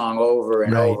 re-singing a song over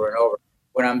and over and over.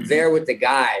 When I'm there with the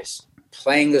guys,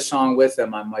 playing the song with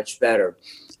them, I'm much better.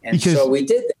 And so we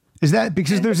did that. Is that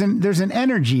because there's an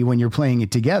energy when you're playing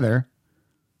it together?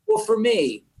 Well, for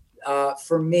me,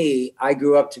 I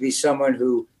grew up to be someone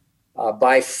who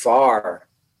by far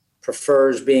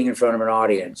prefers being in front of an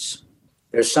audience.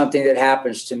 There's something that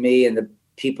happens to me and the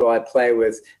people I play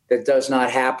with that does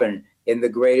not happen in the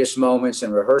greatest moments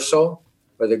in rehearsal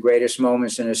or the greatest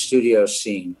moments in a studio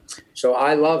scene. So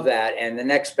I love that. And the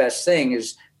next best thing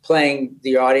is playing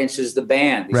the audience is the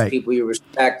band, these people you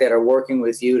respect that are working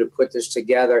with you to put this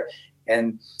together.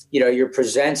 And, you're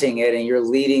presenting it and you're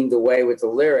leading the way with the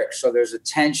lyrics. So there's a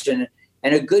tension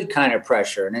and a good kind of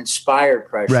pressure, an inspired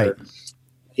pressure.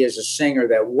 He is a singer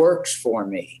that works for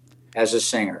me. as a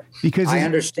singer. Because I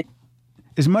understand.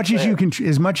 As much as you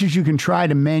can try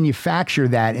to manufacture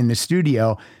that in the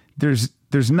studio, there's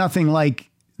nothing like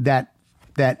that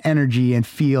energy and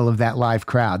feel of that live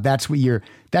crowd. That's what you're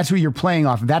playing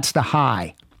off. That's the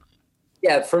high.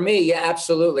 Yeah, for me, yeah,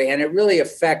 absolutely. And it really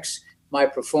affects my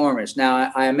performance.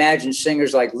 Now, I imagine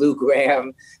singers like Lou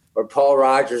Gramm or Paul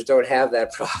Rodgers don't have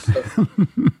that problem.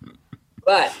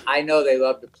 But I know they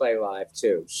love to play live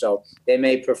too. So they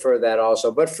may prefer that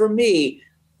also. But for me,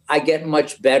 I get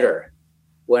much better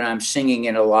when I'm singing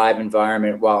in a live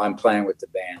environment while I'm playing with the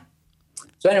band.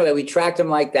 So anyway, we tracked them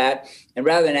like that. And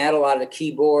rather than add a lot of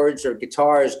keyboards or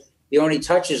guitars, the only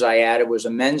touches I added was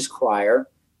a men's choir,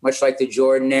 much like the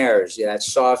Jordanaires. Yeah, that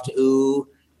soft ooh,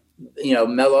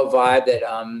 mellow vibe that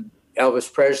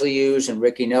Elvis Presley used and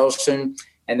Ricky Nelson,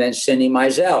 and then Cindy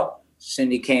Mizell.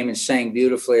 Cindy came and sang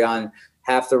beautifully on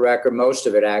half the record, most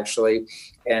of it actually,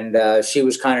 and she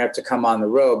was kind enough to come on the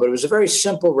road. But it was a very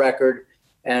simple record,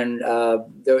 and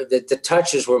the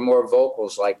touches were more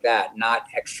vocals like that, not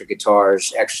extra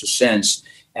guitars, extra synths.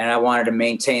 And I wanted to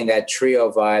maintain that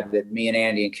trio vibe that me and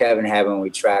Andy and Kevin had when we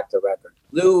tracked the record.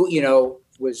 Lou,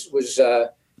 was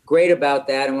great about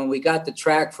that. And when we got the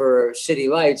track for City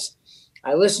Lights,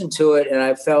 I listened to it and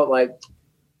I felt like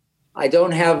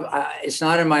it's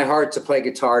not in my heart to play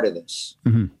guitar to this.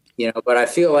 Mm-hmm. But I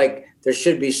feel like there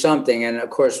should be something. And of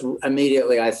course,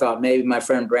 immediately I thought maybe my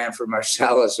friend Branford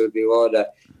Marsalis would be willing to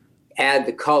add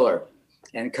the color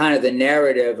and kind of the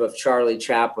narrative of Charlie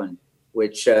Chaplin,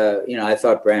 which, I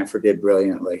thought Branford did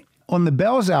brilliantly. On the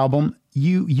Bells album,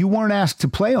 you weren't asked to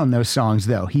play on those songs,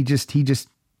 though. He just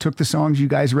took the songs you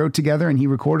guys wrote together and he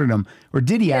recorded them. Or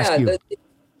did he ask you?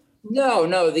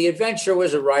 No. The adventure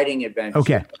was a writing adventure.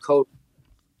 Okay.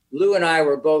 Lou and I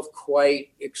were both quite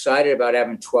excited about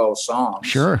having 12 songs.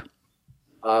 Sure.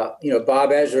 Bob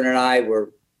Ezrin and I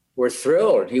were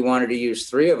thrilled. He wanted to use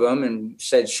 3 of them and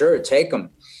said, sure, take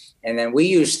them. And then we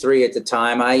used 3 at the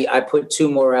time. I put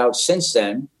 2 more out since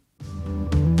then.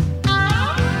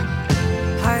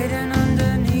 Hiding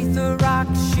underneath the rock,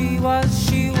 she was,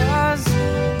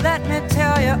 let me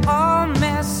tell you, all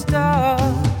messed up.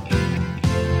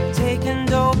 Taking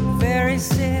dope, very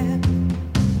sick,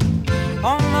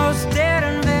 almost dead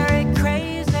and very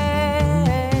crazy.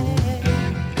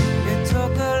 It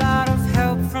took a lot of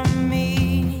help from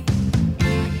me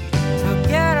to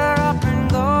get her up and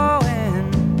going.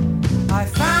 I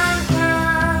found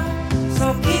her,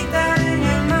 so keep that in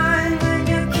your mind when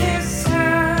you kiss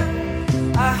her.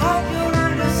 I hope you'll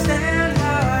understand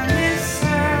how I miss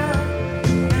her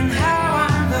and how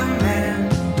I'm the man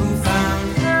who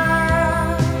found her.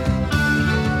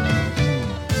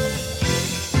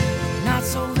 Not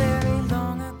so very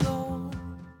long ago.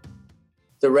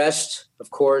 The rest, of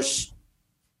course,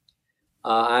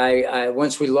 I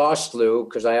once we lost Lou,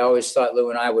 because I always thought Lou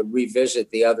and I would revisit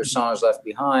the other songs left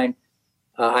behind.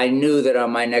 I knew that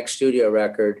on my next studio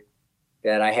record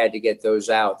that I had to get those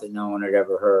out that no one had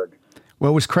ever heard.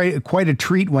 Well, it was quite a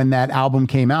treat when that album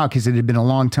came out because it had been a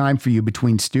long time for you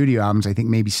between studio albums, I think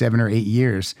maybe 7 or 8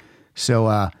 years.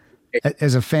 So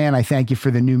as a fan, I thank you for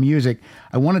the new music.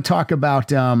 I want to talk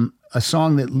about a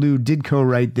song that Lou did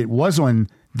co-write that was on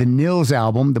the Nils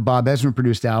album, the Bob Ezrin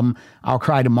produced album, I'll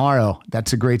Cry Tomorrow.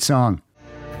 That's a great song.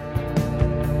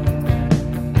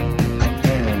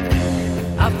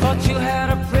 I thought you had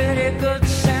a pretty good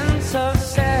sense of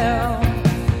self.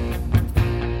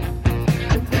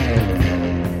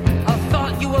 I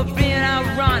thought you were being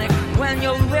ironic when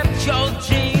you ripped your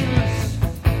jeans.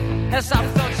 Yes, I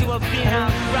thought you were being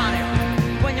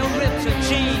ironic when you ripped your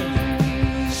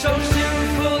jeans. So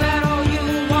sinful that all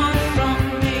you want from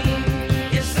me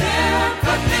is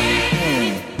sympathy.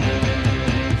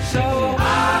 So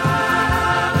I'll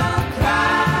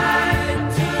cry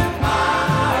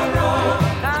tomorrow.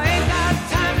 I ain't got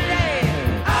time today.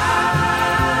 I'll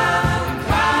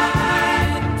cry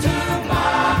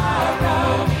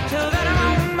tomorrow till then I'm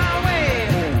on my way.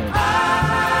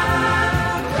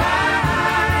 I'll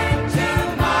cry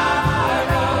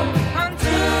tomorrow. I'm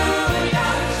too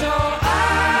young, so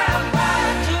I'll cry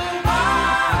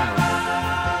tomorrow.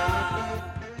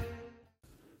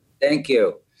 Thank you.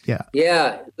 Yeah.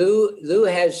 Yeah, Lou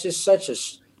has just such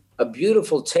a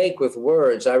beautiful take with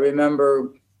words. I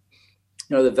remember,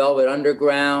 the Velvet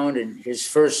Underground and his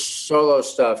first solo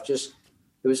stuff. Just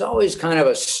it was always kind of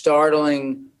a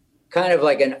startling, kind of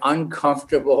like an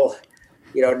uncomfortable,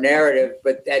 narrative,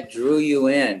 but that drew you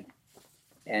in.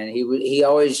 And he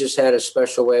always just had a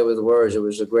special way with words. It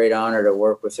was a great honor to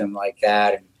work with him like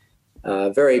that,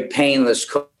 and very painless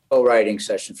co-writing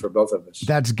session for both of us.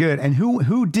 That's good. And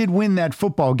who did win that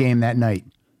football game that night?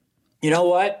 You know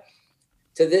what?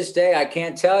 to this day, I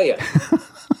can't tell you.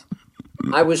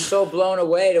 I was so blown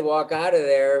away to walk out of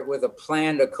there with a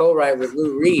plan to co-write with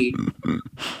Lou Reed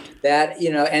that,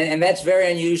 and that's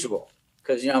very unusual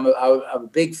because, I'm a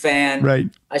big fan. Right.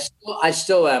 I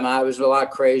still am. I was a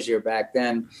lot crazier back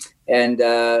then. And,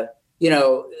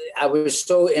 I was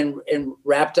so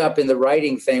wrapped up in the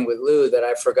writing thing with Lou that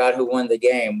I forgot who won the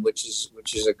game, which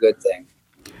is a good thing.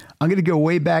 I'm going to go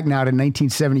way back now to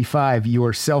 1975,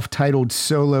 your self-titled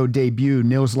solo debut,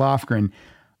 Nils Lofgren.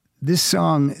 This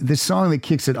song that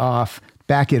kicks it off,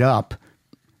 Back It Up,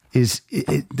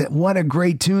 what a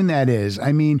great tune that is.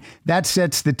 I mean, that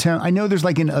sets the tone. I know there's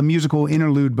like a musical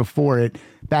interlude before it.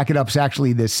 Back It Up's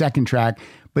actually the second track,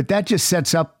 but that just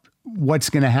sets up what's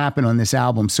going to happen on this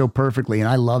album so perfectly, and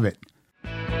I love it.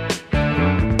 Every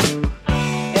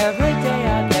day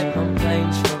I get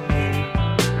complaints from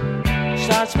you.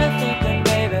 Starts me thinking,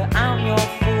 baby, I'm your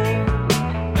fool.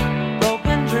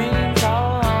 Broken dreams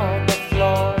all on the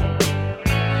floor.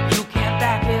 You can't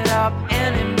back it up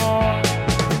anymore.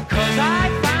 'Cause I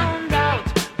found out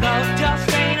love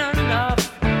just ain't enough.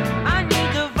 I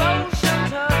need devotion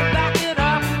to back it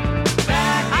up.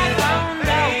 I found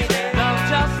out love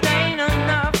just ain't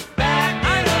enough.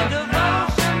 I need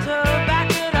devotion to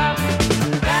back it up.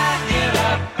 Back it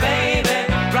up, baby.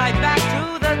 Right back to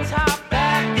the top.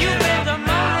 You've been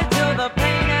demoted till the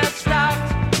pain has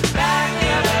stopped. Back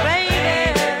it up,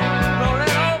 baby. Roll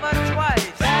it over twice.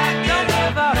 Don't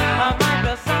give up. I might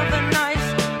be something nice.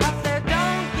 I said,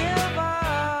 don't give up.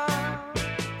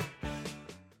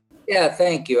 Yeah,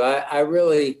 thank you. I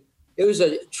really, it was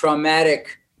a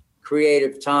traumatic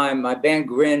creative time. My band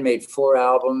Grin made 4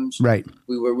 albums. Right.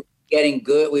 We were getting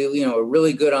good. We, were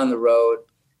really good on the road,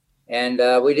 and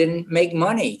we didn't make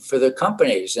money for the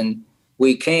companies. And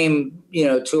we came,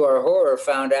 to our horror,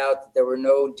 found out that there were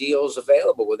no deals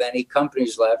available with any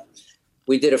companies left.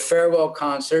 We did a farewell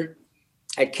concert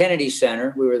at Kennedy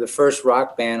Center. We were the first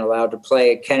rock band allowed to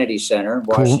play at Kennedy Center in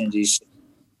Washington, D.C.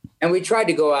 And we tried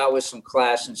to go out with some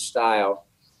class and style.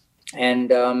 And,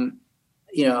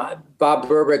 Bob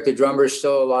Burbrick, the drummer, is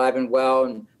still alive and well.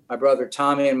 And my brother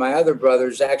Tommy and my other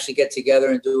brothers actually get together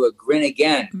and do a Grin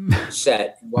Again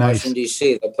set in Washington,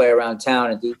 D.C. They play around town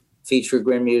and do feature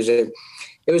Grin music.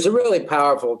 It was a really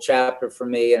powerful chapter for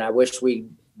me, and I wish we'd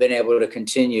been able to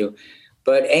continue.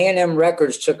 But A&M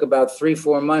Records took about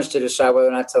 3-4 months to decide whether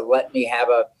or not to let me have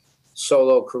a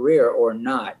solo career or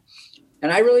not.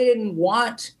 And I really didn't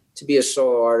want to be a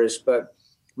solo artist, but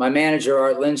my manager,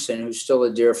 Art Linson, who's still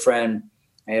a dear friend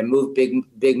and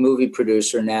big movie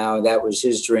producer now, that was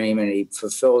his dream, and he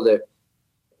fulfilled it.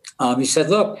 He said,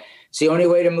 look, it's the only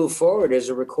way to move forward as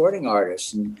a recording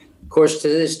artist. And of course, to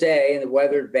this day, the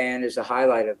Weathered Band is a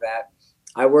highlight of that.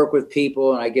 I work with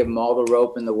people and I give them all the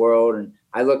rope in the world, and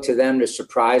I look to them to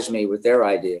surprise me with their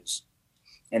ideas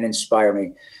and inspire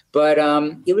me. But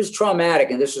it was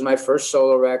traumatic, and this was my first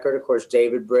solo record. Of course,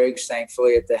 David Briggs,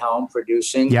 thankfully, at the helm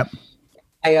producing. Yep.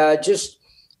 I just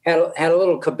had a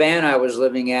little cabana I was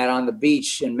living at on the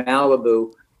beach in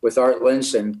Malibu with Art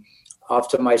Linson, off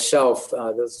to myself.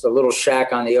 There's a little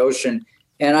shack on the ocean,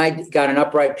 and I got an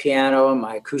upright piano and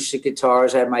my acoustic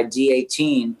guitars. I had my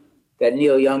D18 that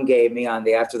Neil Young gave me on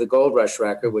the After the Gold Rush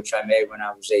record, which I made when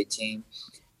I was 18.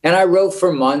 And I wrote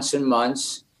for months and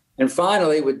months. And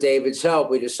finally, with David's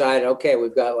help, we decided, okay,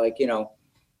 we've got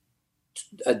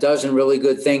a dozen really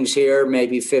good things here,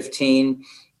 maybe 15.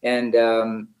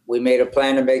 And we made a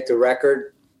plan to make the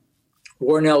record.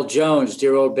 Warnell Jones,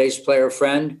 dear old bass player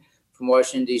friend from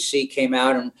Washington, D.C., came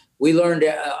out, and we learned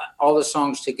all the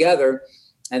songs together.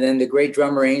 And then the great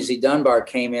drummer Ainsley Dunbar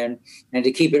came in. And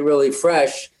to keep it really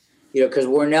fresh, because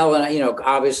Warnell and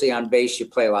obviously on bass you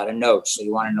play a lot of notes, so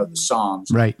you want to know the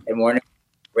songs. Right. And Warnell,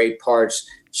 great parts.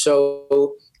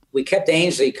 So we kept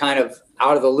Ainsley kind of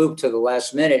out of the loop to the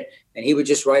last minute, and he would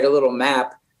just write a little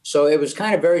map. So it was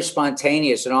kind of very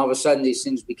spontaneous, and all of a sudden these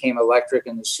things became electric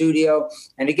in the studio.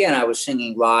 And again, I was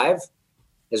singing live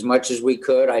as much as we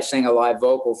could. I sang a live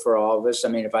vocal for all of us. I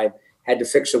mean, if I had to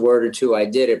fix a word or two, I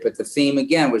did it. But the theme,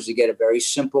 again, was to get a very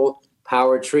simple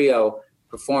power trio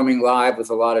performing live with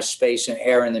a lot of space and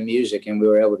air in the music, and we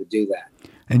were able to do that.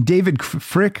 And David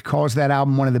Frick calls that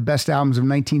album one of the best albums of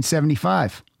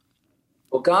 1975.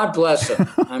 Well, God bless him.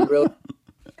 I'm really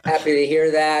happy to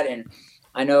hear that. And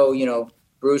I know,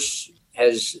 Bruce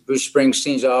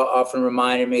Springsteen's often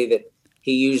reminded me that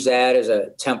he used that as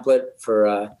a template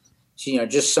for,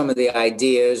 just some of the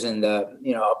ideas and the,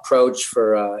 approach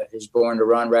for his Born to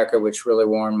Run record, which really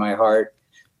warmed my heart.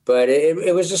 But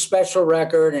it was a special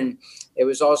record, and it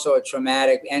was also a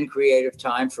traumatic and creative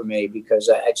time for me because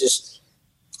I just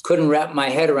couldn't wrap my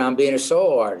head around being a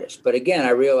solo artist. But again,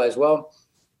 I realized, well,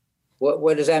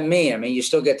 what does that mean? I mean, you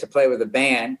still get to play with a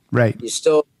band. Right. You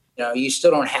still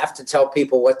don't have to tell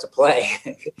people what to play.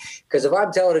 Because if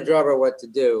I'm telling a drummer what to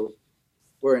do,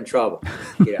 we're in trouble.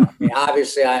 I mean,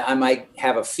 obviously I might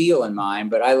have a feel in mind,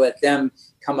 but I let them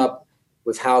come up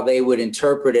with how they would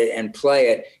interpret it and play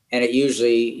it. And it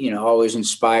usually, always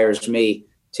inspires me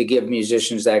to give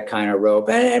musicians that kind of rope.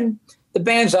 And the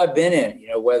bands I've been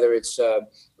in, whether it's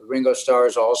Ringo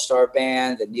Starr's All-Star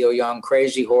Band, the Neil Young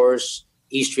Crazy Horse,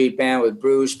 E Street Band with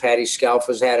Bruce, Patty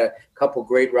Scelfa's had a couple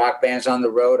great rock bands on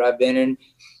the road I've been in.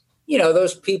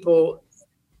 Those people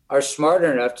are smart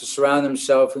enough to surround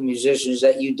themselves with musicians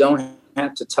that you don't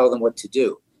have to tell them what to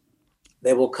do.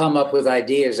 They will come up with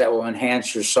ideas that will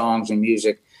enhance your songs and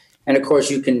music. And of course,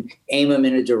 you can aim them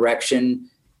in a direction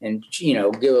and,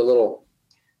 give a little,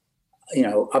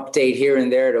 update here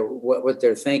and there to what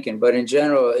they're thinking. But in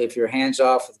general, if you're hands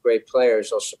off with great players,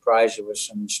 they'll surprise you with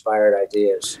some inspired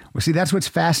ideas. Well, see, that's what's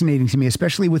fascinating to me,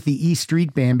 especially with the E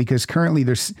Street Band, because currently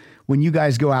when you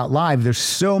guys go out live, there's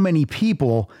so many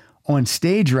people on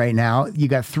stage right now. You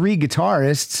got 3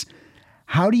 guitarists.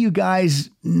 How do you guys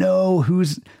know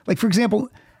who's, like, for example,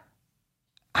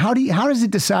 how does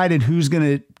it decided who's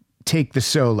going to take the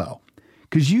solo?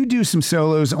 Because you do some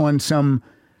solos on some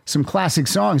classic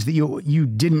songs that you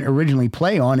didn't originally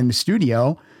play on in the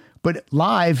studio, but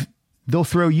live they'll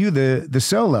throw you the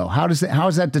solo. How is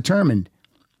that determined?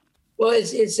 Well,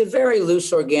 it's a very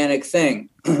loose, organic thing.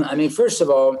 I mean, first of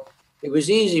all, it was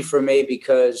easy for me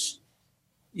because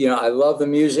I love the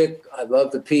music, I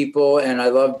love the people, and I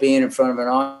love being in front of an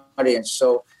audience.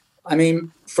 So, I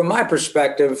mean, from my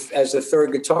perspective as the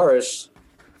third guitarist,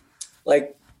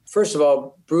 like, first of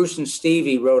all, Bruce and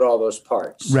Stevie wrote all those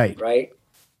parts. Right?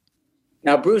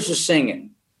 Now, Bruce is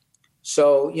singing.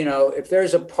 So, if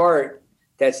there's a part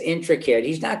that's intricate,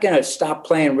 he's not going to stop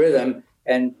playing rhythm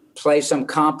and play some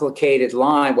complicated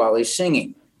line while he's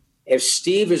singing. If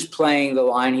Steve is playing the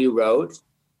line he wrote,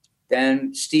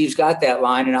 then Steve's got that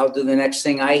line, and I'll do the next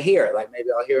thing I hear. Like, maybe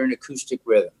I'll hear an acoustic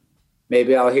rhythm.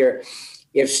 Maybe I'll hear,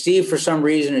 if Steve for some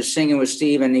reason is singing with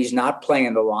Steve and he's not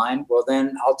playing the line, well,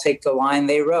 then I'll take the line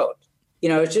they wrote.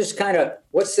 It's just kind of,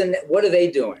 what are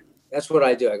they doing? That's what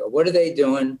I do. I go, what are they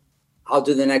doing? I'll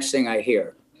do the next thing I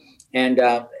hear. And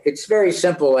it's very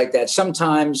simple like that.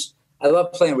 Sometimes I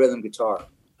love playing rhythm guitar.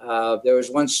 There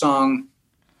was one song,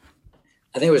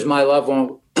 I think it was My Love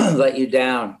Won't Let You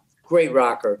Down. Great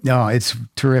rocker. No, it's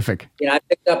terrific. I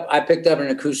picked up an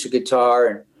acoustic guitar,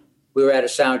 and we were at a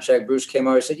sound check. Bruce came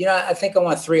over and said, I think I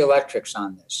want 3 electrics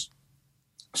on this.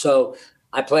 So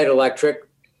I played electric.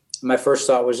 My first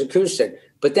thought was acoustic.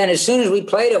 But then as soon as we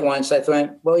played it once, I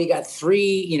thought, well, you got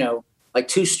 3, like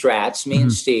 2 Strats, me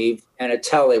and Steve, and a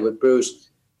Tele with Bruce.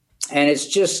 And it's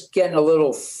just getting a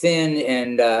little thin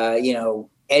and,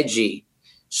 edgy.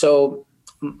 So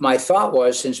my thought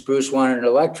was, since Bruce wanted an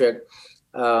electric,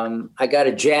 I got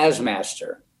a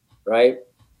Jazzmaster, right?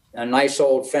 A nice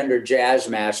old Fender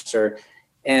Jazzmaster.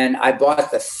 And I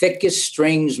bought the thickest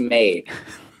strings made.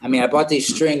 I mean, I bought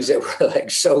these strings that were like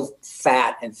so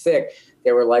fat and thick.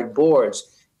 They were like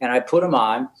boards. And I put them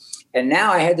on. And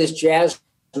now I had this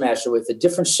Jazzmaster with a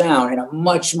different sound and a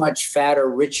much, much fatter,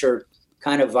 richer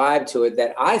kind of vibe to it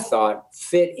that I thought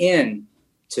fit in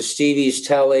to Stevie's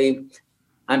Strat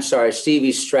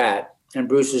and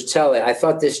Bruce's Tele. I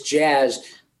thought this jazz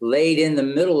laid in the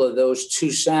middle of those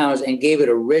 2 sounds and gave it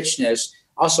a richness.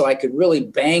 Also, I could really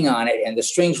bang on it, and the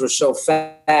strings were so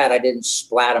fat, I didn't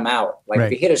splat them out. Like, right.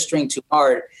 If you hit a string too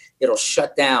hard, it'll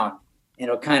shut down, and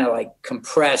it'll kind of like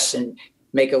compress and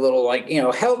make a little like,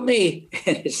 help me.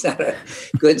 It's not a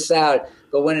good sound.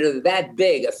 But when it's that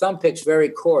big, a thumb pick's very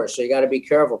coarse, so you got to be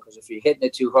careful, because if you're hitting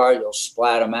it too hard, you'll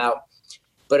splat them out.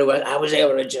 But I was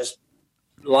able to just,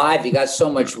 live, you got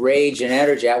so much rage and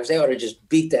energy. I was able to just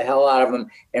beat the hell out of them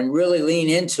and really lean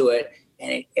into it.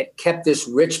 And it kept this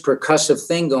rich percussive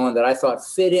thing going that I thought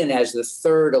fit in as the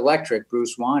third electric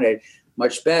Bruce wanted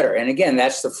much better. And again,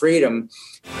 that's the freedom.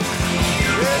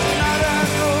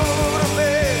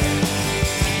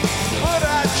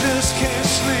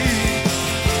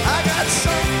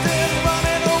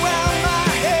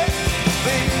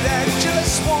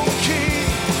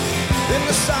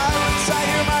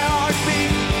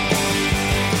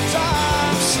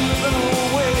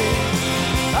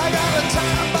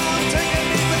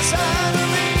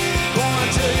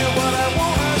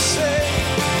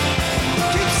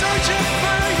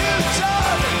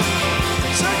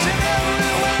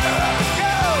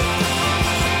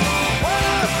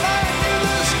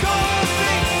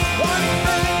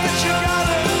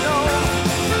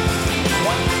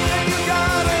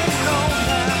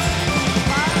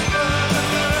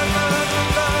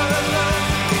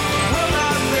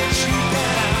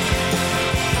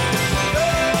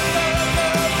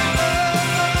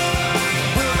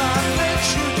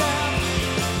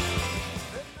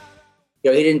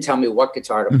 he didn't tell me what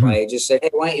guitar to play. He just said, hey,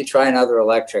 why don't you try another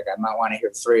electric? I might want to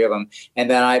hear 3 of them. And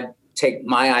then I take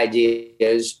my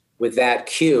ideas with that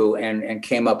cue and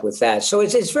came up with that. So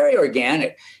it's very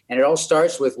organic. And it all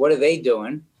starts with, what are they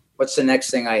doing? What's the next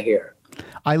thing I hear?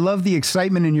 I love the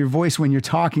excitement in your voice when you're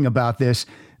talking about this.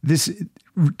 This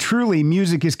truly,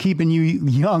 music is keeping you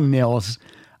young, Nils.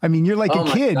 I mean, you're like a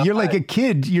kid. God. You're like a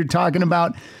kid. You're talking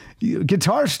about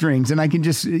guitar strings, and I can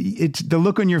just, it's the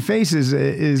look on your face is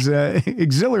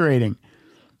exhilarating.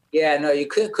 Yeah, no, you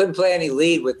couldn't play any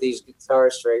lead with these guitar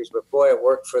strings, but boy, it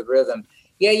worked for the rhythm.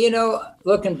 Yeah,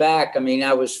 looking back, I mean,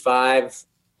 I was 5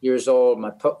 years old.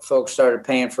 My folks started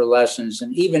paying for lessons.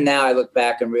 And even now I look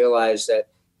back and realize that,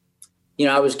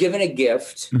 I was given a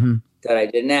gift that I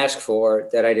didn't ask for,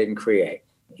 that I didn't create.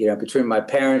 Between my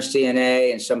parents'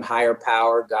 DNA and some higher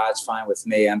power, God's fine with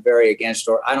me. I'm very against,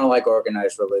 I don't like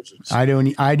organized religions. I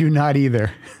do not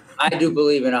either. I do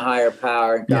believe in a higher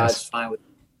power, and God's fine with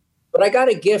me. But I got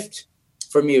a gift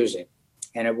for music,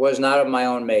 and it was not of my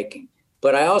own making.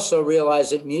 But I also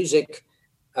realized that music,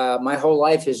 my whole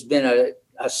life has been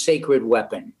a sacred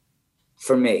weapon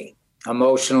for me,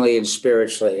 emotionally and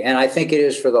spiritually. And I think it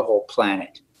is for the whole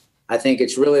planet. I think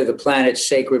it's really the planet's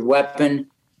sacred weapon.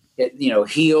 It,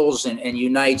 heals and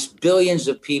unites billions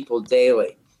of people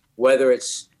daily, whether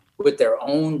it's with their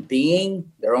own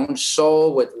being, their own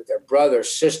soul, with their brother,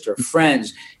 sister,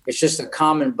 friends. It's just a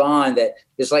common bond that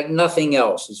is like nothing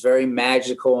else. It's very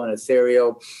magical and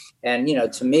ethereal. And,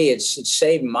 to me, it's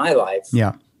saved my life.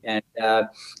 Yeah. And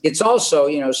it's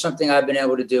also, something I've been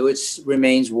able to do. It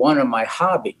remains one of my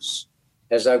hobbies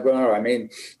as I've grown up. I mean,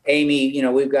 Amy,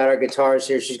 we've got our guitars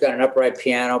here. She's got an upright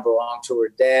piano, belonged to her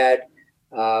dad.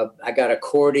 I got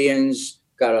accordions,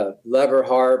 got a lever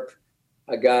harp.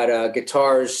 I got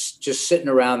guitars just sitting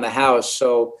around the house.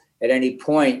 So at any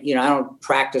point, I don't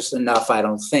practice enough, I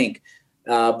don't think.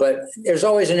 But there's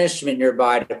always an instrument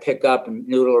nearby to pick up and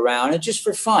noodle around, and just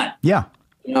for fun. Yeah.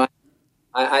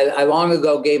 I long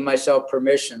ago gave myself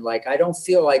permission. Like, I don't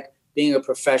feel like being a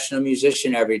professional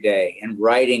musician every day and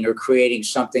writing or creating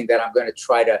something that I'm going to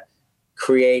try to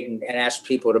create and ask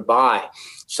people to buy.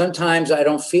 Sometimes I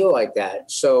don't feel like that.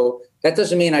 So that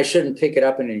doesn't mean I shouldn't pick it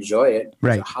up and enjoy it.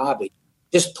 Right. It's a hobby.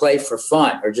 Just play for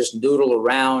fun or just noodle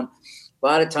around. A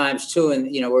lot of times too, and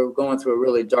we're going through a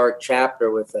really dark chapter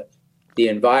with the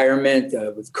environment,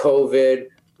 with COVID,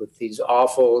 with these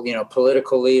awful,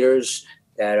 political leaders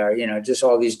that are, just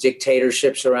all these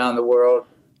dictatorships around the world.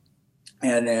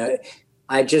 And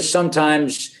I just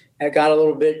sometimes I got a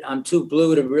little bit, I'm too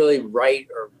blue to really write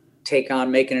or take on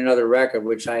making another record,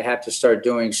 which I have to start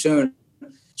doing soon.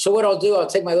 So what I'll do, I'll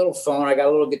take my little phone. I got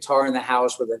a little guitar in the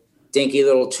house with a dinky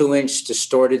little 2-inch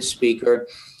distorted speaker,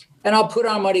 and I'll put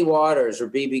on Muddy Waters or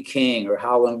B.B. King or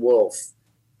Howlin' Wolf,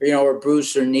 or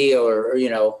Bruce or Neil or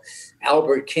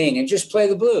Albert King, and just play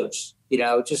the blues.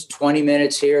 Just 20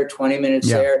 minutes here, 20 minutes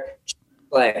there, just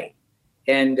play,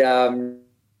 and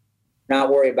not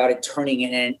worry about it turning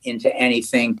it into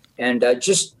anything, and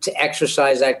just to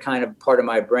exercise that kind of part of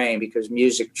my brain, because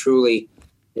music truly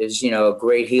is, a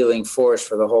great healing force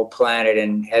for the whole planet,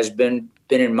 and has been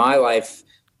in my life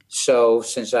so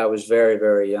since I was very,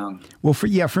 very young. Well,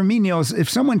 for me, Nils, if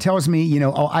someone tells me,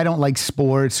 I don't like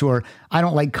sports or I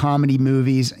don't like comedy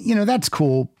movies, that's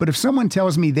cool. But if someone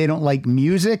tells me they don't like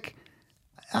music,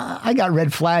 I got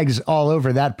red flags all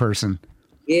over that person.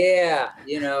 Yeah.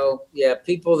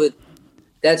 People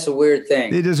that's a weird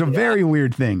thing. It is a very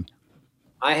weird thing.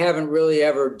 I haven't really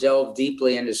ever delved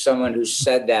deeply into someone who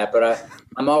said that, but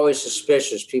I'm always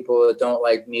suspicious. People that don't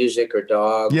like music or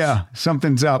dogs. Yeah,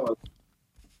 something's up.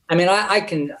 I mean, I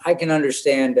can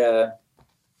understand.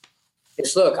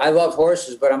 Look, I love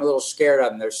horses, but I'm a little scared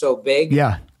of them. They're so big.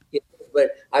 Yeah.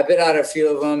 But I've been on a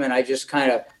few of them, and I just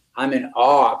I'm in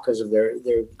awe because of their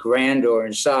grandeur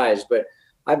and size. But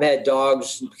I've had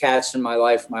dogs and cats in my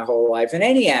life, my whole life, and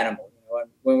any animal.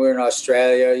 When we were in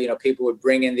Australia, people would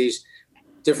bring in these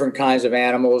different kinds of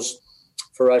animals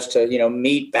for us to,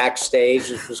 meet backstage,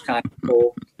 which was kind of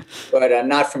cool. But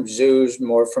not from zoos,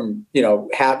 more from,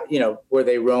 where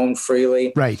they roam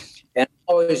freely. Right. And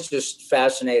I'm always just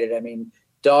fascinated. I mean,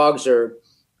 dogs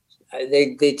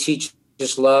they teach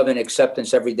just love and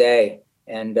acceptance every day.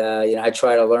 And, I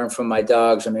try to learn from my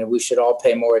dogs. I mean, we should all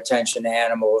pay more attention to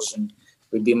animals, and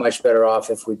we'd be much better off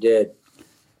if we did.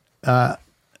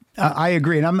 I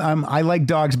agree. And I like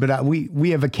dogs, but we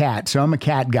have a cat, so I'm a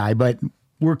cat guy, but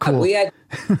we're cool.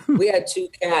 We had 2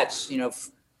 cats,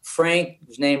 Frank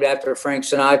was named after Frank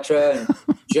Sinatra,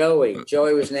 and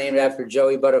Joey was named after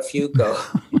Joey Buttafuoco.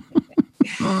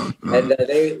 And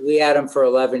we had them for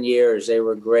 11 years. They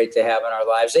were great to have in our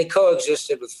lives. They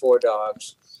coexisted with 4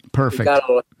 dogs. Perfect. We got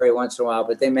a little every once in a while,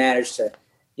 but they managed to,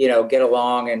 get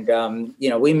along. And,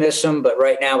 we miss them. But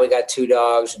right now we got 2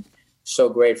 dogs, and so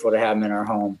grateful to have them in our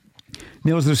home.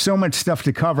 Nils, there's so much stuff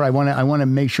to cover. I want to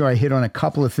make sure I hit on a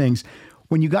couple of things.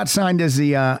 When you got signed as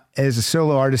a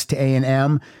solo artist to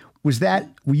A&M,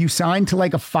 were you signed to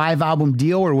like a 5-album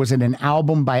deal, or was it an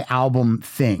album by album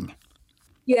thing?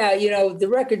 Yeah, the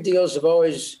record deals have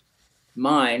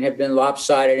been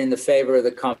lopsided in the favor of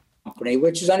the company,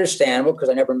 which is understandable because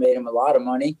I never made them a lot of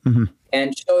money. Mm-hmm.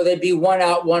 And so they'd be one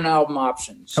album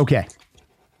options. Okay.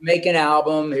 Make an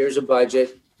album, here's a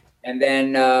budget. And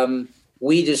then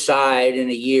we decide in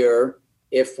a year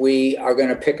if we are going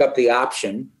to pick up the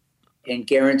option and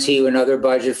guarantee you another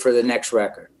budget for the next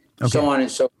record. Okay. So on and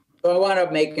so forth. So I wound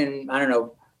up making, I don't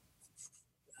know,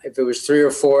 if it was 3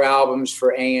 or 4 albums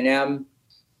for A&M.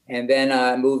 And then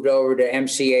I moved over to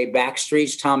MCA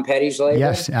Backstreet's, Tom Petty's label.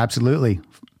 Yes, absolutely.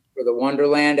 For the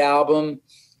Wonderland album.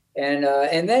 And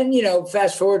then,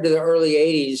 fast forward to the early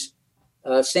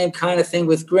 80s, same kind of thing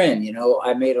with Grin.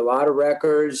 I made a lot of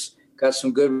records, got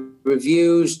some good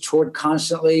reviews, toured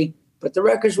constantly, but the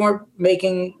records weren't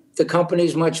making the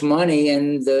companies much money,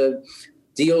 and the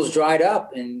deals dried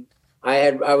up. And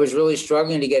I was really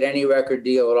struggling to get any record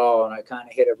deal at all. And I kind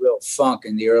of hit a real funk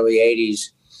in the early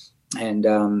 80s. And,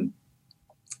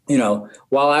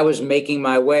 while I was making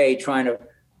my way trying to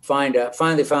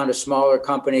finally found a smaller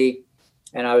company,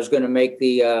 and I was going to make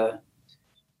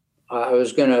I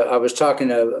was talking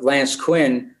to Lance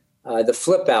Quinn, the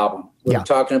Flip album. We were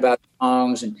talking about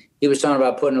songs, and he was talking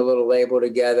about putting a little label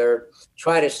together,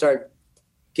 try to start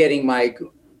getting my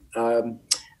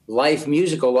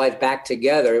musical life back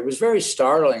together. It was very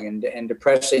startling and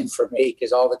depressing for me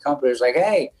because all the companies were like,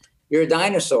 hey, you're a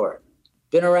dinosaur.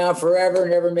 Been around forever,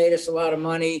 never made us a lot of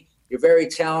money. You're very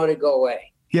talented. Go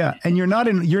away. Yeah, and you're not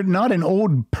an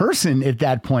old person at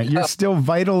that point. You're still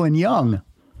vital and young.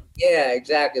 Yeah,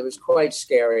 exactly. It was quite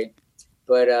scary,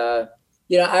 but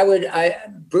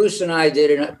Bruce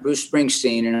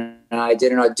Springsteen and I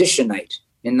did an audition night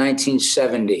in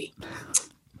 1970.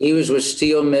 He was with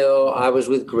Steel Mill. I was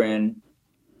with Grin.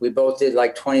 We both did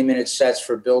like 20-minute sets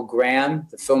for Bill Graham,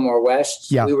 the Fillmore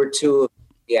West. Yeah. We were 2 of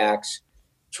the acts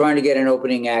trying to get an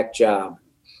opening act job.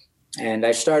 And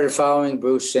I started following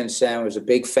Bruce since then. I was a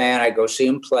big fan. I'd go see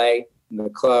him play in the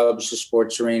clubs, the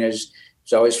sports arenas. He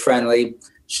was always friendly,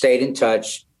 stayed in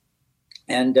touch.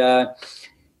 And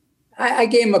I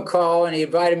gave him a call, and he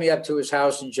invited me up to his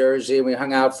house in Jersey, and we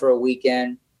hung out for a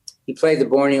weekend. He played the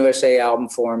Born USA album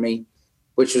for me,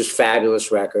 which was a fabulous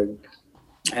record.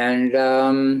 And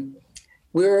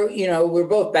we're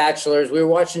both bachelors. We were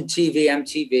watching TV,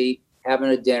 MTV, having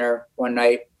a dinner one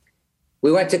night.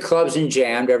 We went to clubs and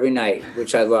jammed every night,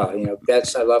 which I love.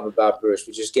 That's I love about Bruce.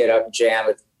 We just get up and jam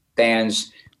with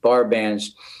bands, bar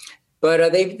bands.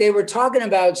 But they were talking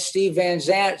about Steve Van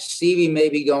Zandt, Stevie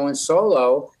maybe going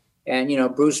solo, and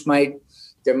Bruce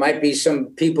there might be some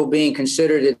people being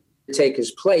considered to take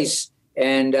his place.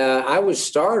 And I was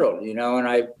startled, and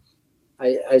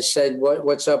I said,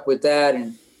 "What's up with that?"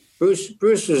 And Bruce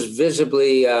was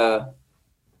visibly,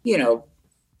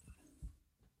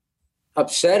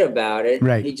 upset about it.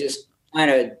 Right. He just kind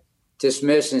of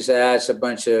dismissed and said, "That's a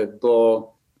bunch of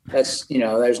bull. That's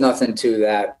there's nothing to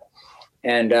that."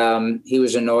 And he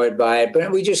was annoyed by it, but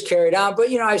we just carried on. But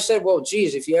I said, "Well,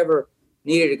 geez, if you ever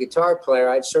needed a guitar player,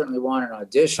 I'd certainly want an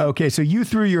audition." Okay, so you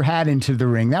threw your hat into the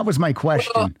ring. That was my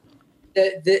question. Well,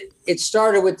 it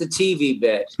started with the TV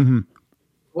bit. Mm-hmm.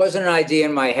 It wasn't an idea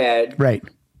in my head. Right.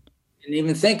 Didn't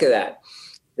even think of that.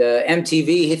 The MTV,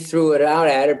 he threw it out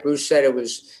at it. Bruce said it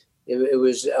was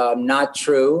not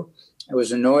true. I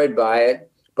was annoyed by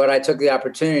it, but I took the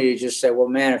opportunity to just say, "Well,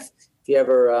 man, if you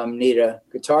ever need a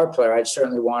guitar player, I'd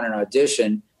certainly want an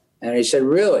audition." And he said,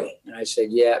 "Really?" And I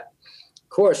said, "Yeah, of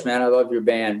course, man. I love your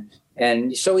band."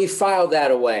 And so he filed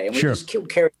that away, and we just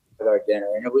carried on with our dinner.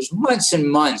 And it was months and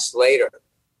months later.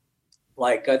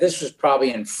 Like this was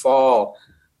probably in fall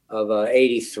of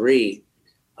 '83,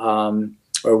 and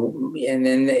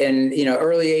then in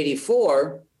early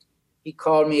 '84. He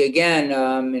called me again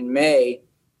in May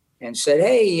and said,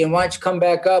 "Hey, why don't you come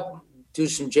back up, do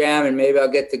some jam, and maybe I'll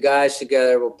get the guys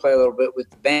together. We'll play a little bit with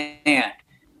the band."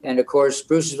 And of course,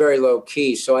 Bruce is very low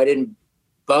key, so I didn't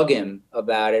bug him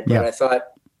about it. But I thought,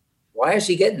 why is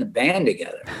he getting the band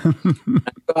together?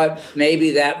 I thought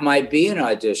maybe that might be an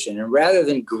audition. And rather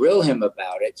than grill him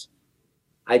about it,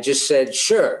 I just said,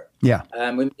 "Sure." Yeah.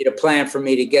 We made a plan for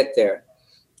me to get there.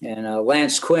 And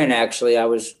Lance Quinn, actually, I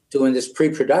was doing this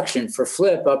pre-production for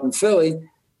Flip up in Philly.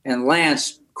 And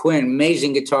Lance Quinn,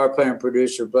 amazing guitar player and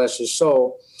producer, bless his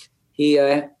soul. He's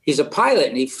a pilot,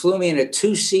 and he flew me in a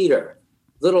 2-seater,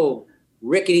 little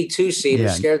rickety two-seater,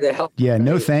 Yeah. scared the hell. Yeah,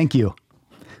 no, thank you.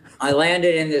 I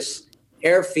landed in this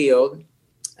airfield,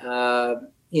 about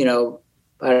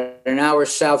an hour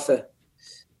south of,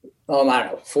 I don't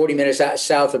know, 40 minutes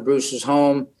south of Bruce's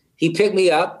home. He picked me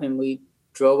up and we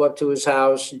drove up to his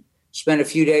house and spent a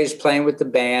few days playing with the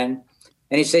band.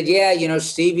 And he said, yeah,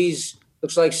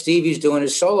 looks like Stevie's doing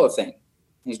his solo thing.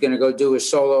 He's going to go do his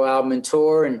solo album and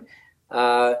tour. And,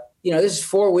 this is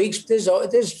 4 weeks. This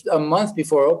is a month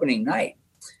before opening night.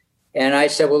 And I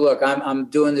said, well, look, I'm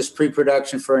doing this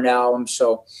pre-production for an album.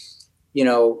 So,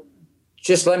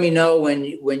 just let me know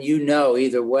when you know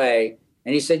either way.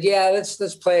 And he said, yeah,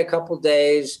 let's play a couple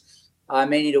days. I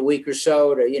may need a week or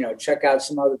so to, check out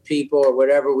some other people or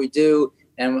whatever we do.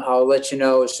 And I'll let you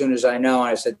know as soon as I know. And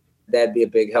I said, that'd be a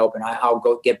big help. And I'll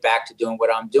go get back to doing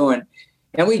what I'm doing.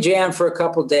 And we jammed for a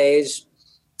couple days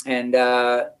and,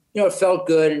 it felt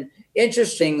good. And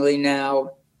interestingly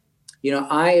now,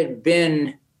 I had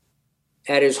been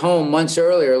at his home months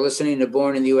earlier listening to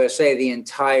Born in the USA the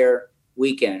entire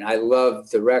weekend. I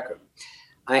loved the record.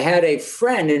 I had a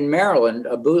friend in Maryland,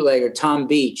 a bootlegger, Tom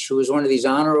Beach, who was one of these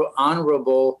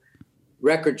honorable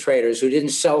record traders who didn't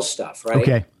sell stuff, right?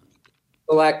 Okay.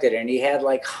 Collected, and he had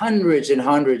like hundreds and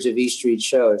hundreds of E Street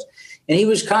shows. And he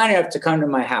was kind enough to come to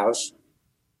my house,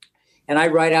 and I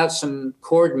write out some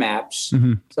chord maps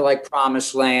to like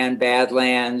Promised Land,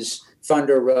 Badlands,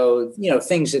 Thunder Road,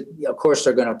 things that, of course,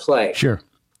 they're going to play. Sure.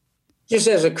 Just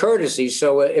as a courtesy.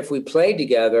 So if we played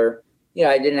together,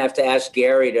 I didn't have to ask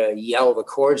Gary to yell the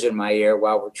chords in my ear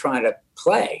while we're trying to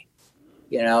play,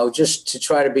 just to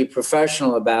try to be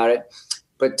professional about it.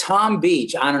 But Tom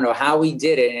Beach, I don't know how he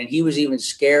did it. And he was even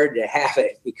scared to have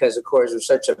it because, of course, it was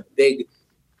such a big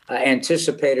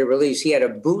anticipated release. He had a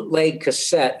bootleg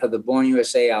cassette of the Born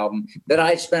USA album that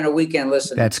I spent a weekend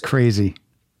listening to. That's crazy.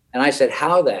 And I said,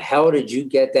 how the hell did you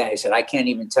get that? He said, I can't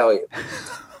even tell you. And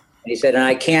he said, and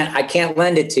I can't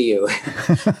lend it to you.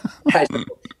 I said,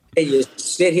 hey, you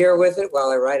sit here with it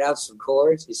while I write out some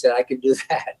chords? He said, I could do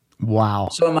that. Wow.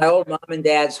 So in my old mom and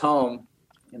dad's home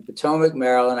in Potomac,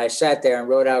 Maryland, I sat there and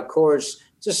wrote out chords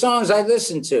to songs I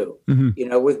listened to,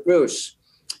 with Bruce.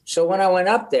 So when I went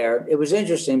up there, it was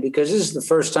interesting because this is the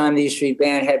first time the E Street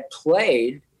Band had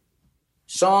played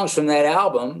songs from that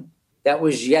album that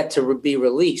was yet to be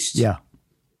released. Yeah.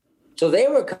 So they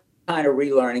were kind of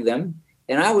relearning them.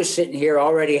 And I was sitting here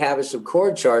already having some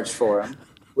chord charts for them,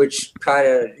 which kind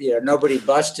of, nobody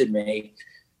busted me.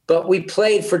 But we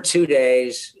played for 2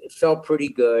 days. It felt pretty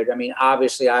good. I mean,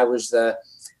 obviously I was the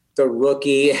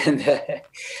rookie and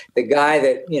the guy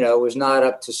that, was not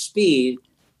up to speed.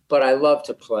 But I love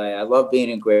to play. I love being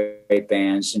in great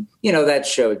bands. And, that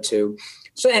showed too.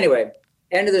 So anyway,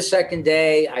 end of the second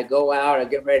day, I go out. I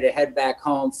get ready to head back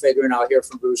home, figuring I'll hear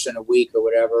from Bruce in a week or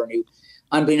whatever. And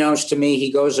unbeknownst to me,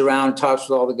 he goes around, talks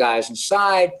with all the guys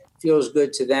inside, feels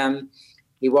good to them.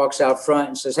 He walks out front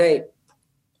and says, hey,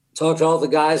 talk to all the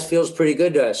guys, feels pretty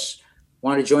good to us.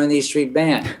 Want to join the E Street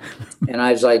Band? And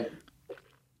I was like,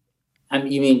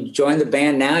 you mean join the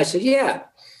band now? I said, yeah.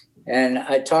 And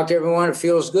I talked to everyone. It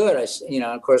feels good.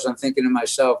 Of course, I'm thinking to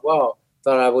myself, well,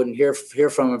 thought I wouldn't hear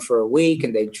from him for a week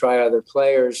and they'd try other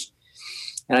players.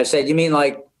 And I said, you mean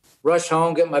like rush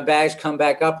home, get my bags, come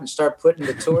back up and start putting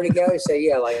the tour together? He said,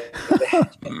 yeah, like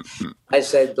that. I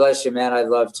said, bless you, man. I'd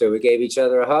love to. We gave each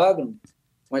other a hug and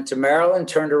went to Maryland,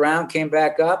 turned around, came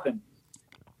back up and,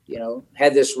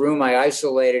 had this room I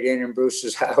isolated in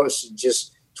Bruce's house and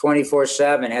just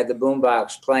 24/7 had the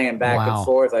boombox playing back and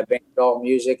forth. I banged all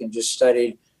music and just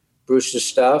studied Bruce's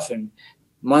stuff. And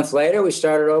a month later, we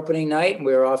started opening night and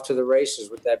we were off to the races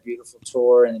with that beautiful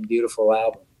tour and beautiful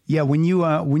album. Yeah, when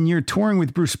you're touring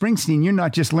with Bruce Springsteen, you're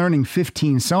not just learning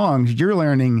 15 songs, you're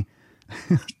learning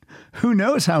who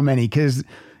knows how many, because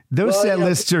those set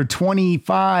lists are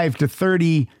 25 to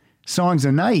 30 songs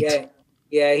a night.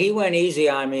 Yeah, he went easy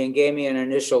on me and gave me an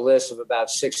initial list of about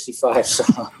 65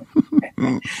 songs.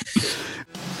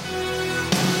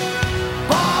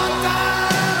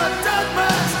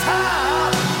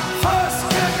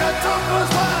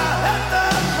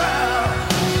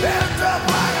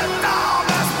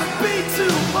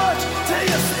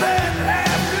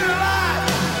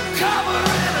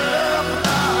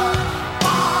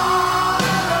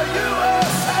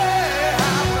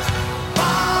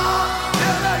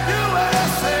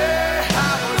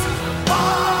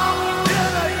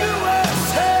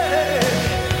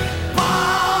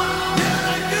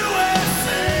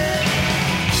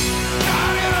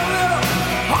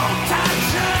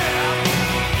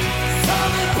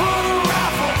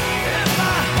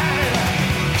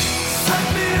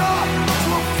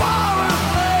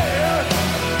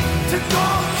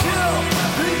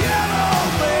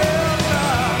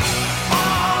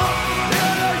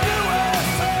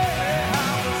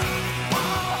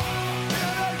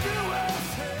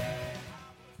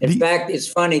 In fact, it's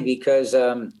funny because,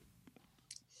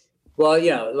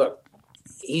 look,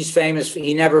 he's famous.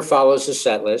 He never follows the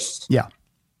set list. Yeah.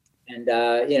 And,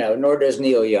 nor does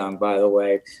Neil Young, by the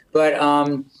way. But,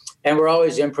 and we're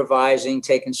always improvising,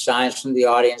 taking signs from the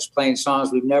audience, playing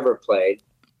songs we've never played.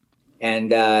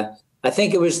 And I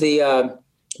think it was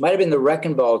might have been the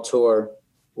Wrecking Ball tour.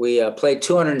 We played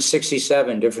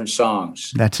 267 different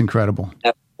songs. That's incredible.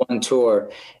 That one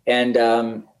tour.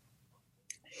 And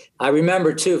I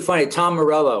remember, too, funny, Tom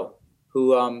Morello,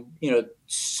 who,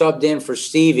 subbed in for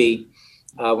Stevie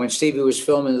when Stevie was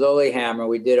filming Lilyhammer.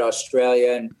 We did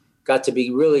Australia and got to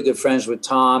be really good friends with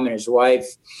Tom and his wife,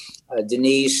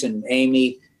 Denise and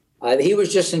Amy. He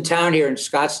was just in town here in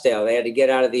Scottsdale. They had to get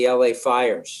out of the LA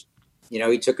fires.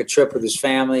 He took a trip with his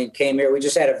family and came here. We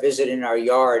just had a visit in our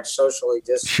yard, socially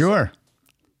distanced. Sure.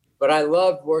 But I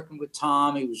loved working with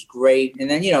Tom. He was great. And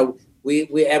then,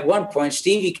 we at one point,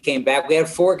 Stevie came back. We had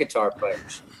 4 guitar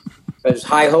players because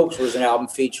High Hopes was an album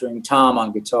featuring Tom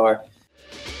on guitar.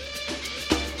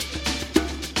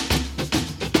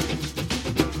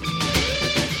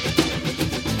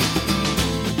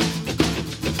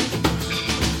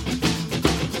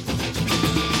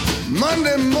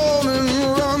 Monday morning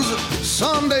runs,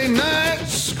 Sunday night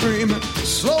screaming,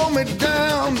 slow me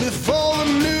down before the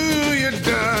new year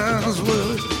dies.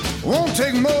 Well, it won't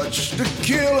take much to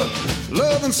kill a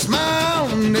loving smile,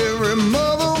 and every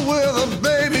mother with a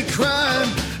baby crying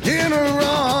in her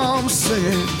arms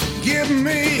singing, give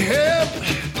me help,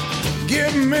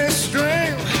 give me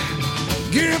strength,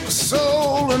 give a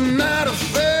soul a night I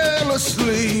fell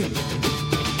asleep,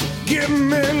 give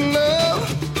me love,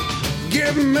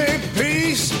 give me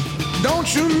peace.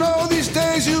 Don't you know these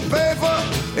days you pay for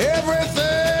everything?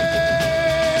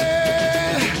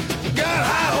 Got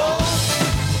high hopes.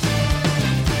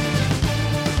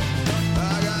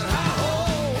 I got high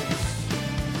hopes.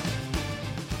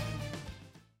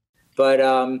 But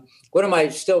one of my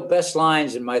still best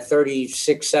lines in my 7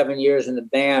 years in the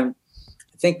band,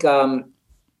 I think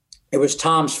it was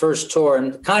Tom's first tour,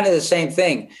 and kind of the same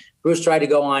thing. Bruce tried to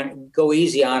go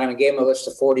easy on him and gave him a list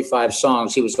of 45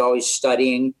 songs. He was always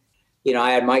studying.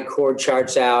 I had my chord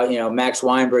charts out. Max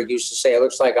Weinberg used to say, it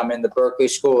looks like I'm in the Berklee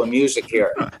School of Music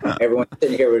here. Everyone's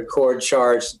sitting here with chord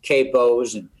charts,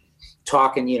 capos, and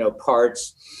talking,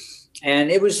 parts. And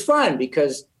it was fun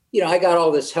because, I got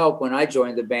all this help when I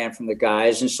joined the band from the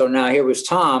guys. And so now here was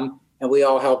Tom, and we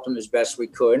all helped him as best we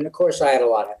could. And, of course, I had a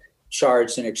lot of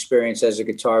charts and experience as a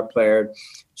guitar player.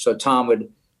 So Tom and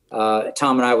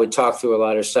I would talk through a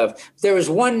lot of stuff. There was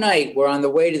one night where on the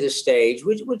way to the stage,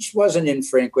 which wasn't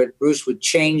infrequent, Bruce would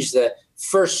change the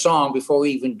first song before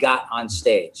we even got on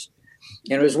stage.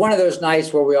 And it was one of those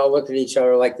nights where we all looked at each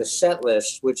other like the set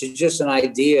list, which is just an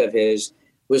idea of his,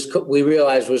 we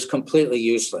realized was completely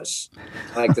useless.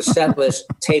 Like the set list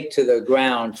taped to the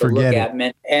ground to look at.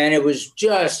 And it was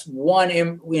just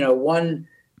one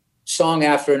song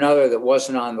after another that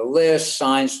wasn't on the list,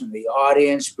 signs from the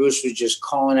audience. Bruce was just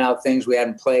calling out things we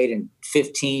hadn't played in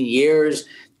 15 years.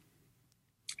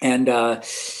 And,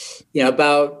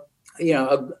 about,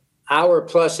 an hour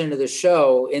plus into the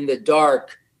show, in the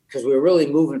dark, because we were really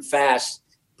moving fast,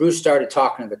 Bruce started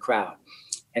talking to the crowd.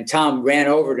 And Tom ran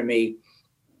over to me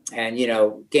and,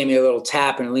 gave me a little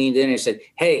tap and leaned in and said,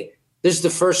 hey, this is the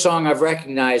first song I've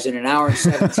recognized in an hour and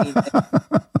 17 minutes.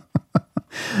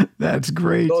 That's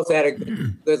great. We both had a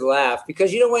good laugh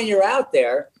because, when you're out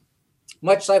there,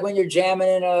 much like when you're jamming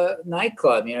in a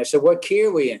nightclub, I said, what key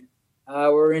are we in?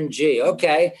 We're in G.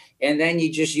 Okay. And then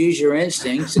you just use your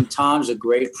instincts, and Tom's a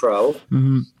great pro.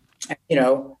 Mm-hmm.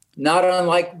 Not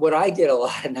unlike what I did a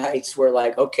lot of nights where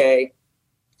like, okay,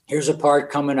 here's a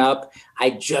part coming up. I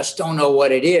just don't know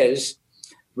what it is.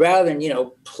 Rather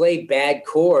than, play bad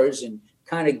chords and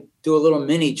kind of do a little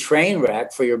mini train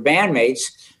wreck for your bandmates,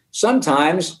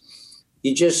 sometimes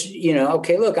you just,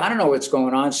 okay, look, I don't know what's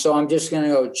going on, so I'm just going to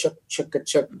go chuck, chuck,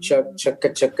 chuck, chuck,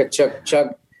 chuck, chuck, chuck,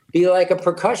 chuck, be like a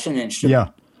percussion instrument. Yeah.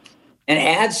 And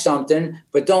add something,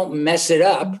 but don't mess it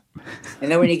up.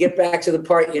 And then when you get back to the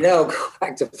part, go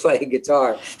back to playing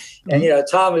guitar. And,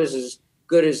 Tom is as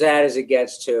good as that as it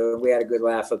gets to. We had a good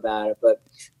laugh about it. But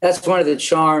that's one of the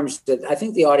charms that I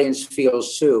think the audience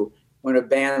feels, too, when a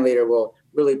band leader will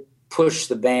really push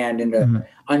the band into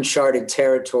uncharted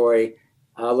territory,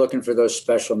 looking for those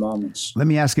special moments. Let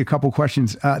me ask you a couple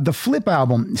questions. The Flip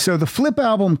album. So the Flip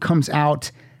album comes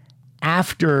out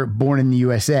after Born in the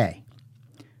USA,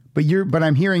 but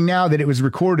I'm hearing now that it was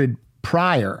recorded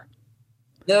prior.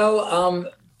 No,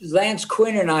 Lance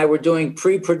Quinn and I were doing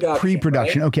pre-production.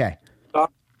 Right? Okay.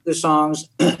 The songs,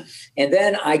 and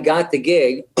then I got the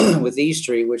gig with E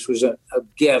Street, which was a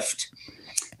gift.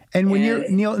 And when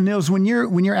Nils, when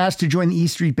you're asked to join the E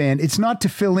Street Band, it's not to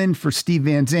fill in for Steve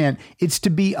Van Zandt. It's to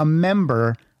be a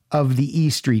member of the E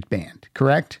Street Band,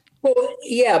 correct? Well,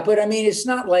 yeah, but I mean, it's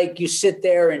not like you sit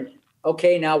there and,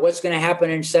 okay, now what's going to happen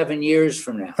in 7 years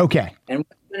from now? Okay. And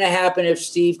what's going to happen if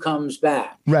Steve comes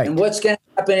back? Right. And what's going to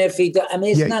happen if he does? I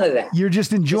mean, it's none of that. You're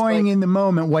just enjoying in the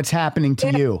moment what's happening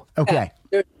to you. Okay. Yeah.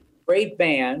 There's a great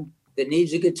band that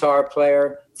needs a guitar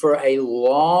player for a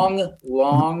long,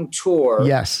 long tour.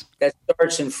 Yes. That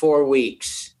starts in 4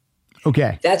 weeks.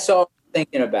 Okay. That's all I'm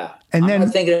thinking about. And I'm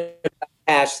not thinking about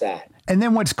past that. And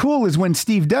then what's cool is when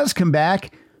Steve does come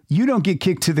back, you don't get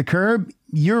kicked to the curb.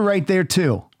 You're right there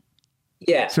too.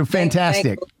 Yeah. So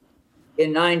fantastic.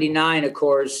 In 99, of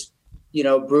course, you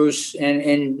know, Bruce,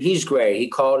 and he's great. He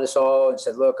called us all and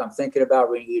said, look, I'm thinking about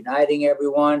reuniting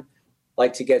everyone.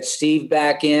 Like to get Steve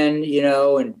back in, you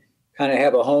know, and kind of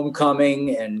have a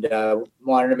homecoming, and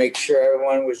wanted to make sure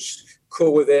everyone was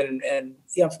cool with it. And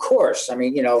yeah, of course, I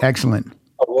mean, you know, excellent.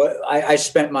 I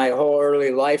spent my whole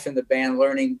early life in the band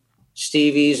learning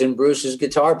Stevie's and Bruce's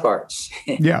guitar parts.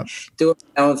 Yeah. Doing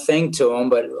my own thing to them,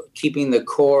 but keeping the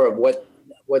core of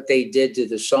what they did to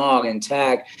the song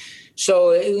intact.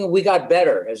 So we got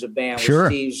better as a band with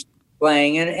Steve's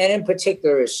playing, and in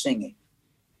particular his singing.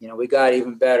 You know, we got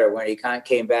even better when he kind of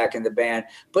came back in the band.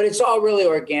 But it's all really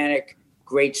organic,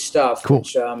 great stuff. Cool.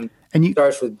 Which,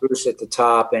 starts with Bruce at the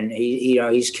top, and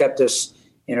he's kept us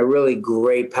in a really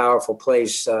great, powerful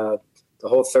place the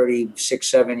whole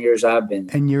 7 years I've been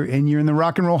there. And you're in the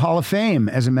Rock and Roll Hall of Fame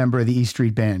as a member of the E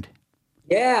Street Band.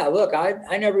 Yeah, look,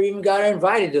 I never even got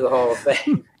invited to the Hall of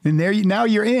Fame. And now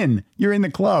you're in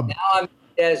the club. Now I'm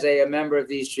as a member of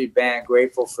the E Street Band,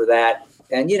 grateful for that.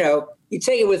 And, you know, you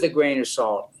take it with a grain of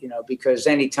salt, you know, because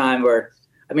anytime look,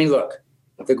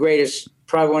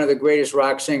 probably one of the greatest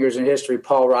rock singers in history,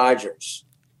 Paul Rodgers,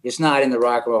 is not in the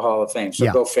Rock and Roll Hall of Fame. So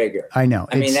go figure. I know.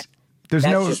 That's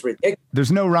just ridiculous.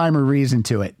 There's no rhyme or reason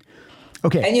to it.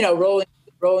 Okay. And, you know,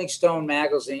 Rolling Stone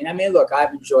magazine. I mean, look,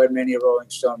 I've enjoyed many of Rolling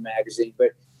Stone magazine,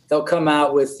 but they'll come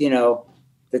out with, you know,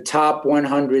 the top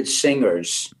 100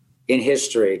 singers in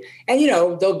history. And, you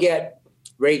know, they'll get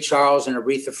Ray Charles and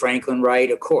Aretha Franklin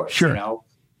right, of course. Sure. You know,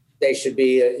 they should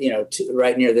be,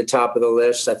 right near the top of the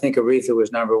list. I think Aretha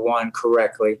was number one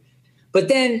correctly. But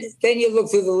then you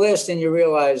look through the list and you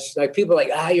realize, like, people are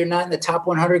like, you're not in the top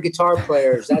 100 guitar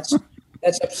players. That's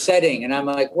upsetting. And I'm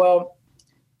like, well,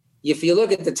 if you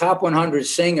look at the top 100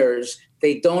 singers,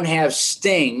 they don't have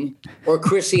Sting or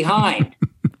Chrissie Hynde.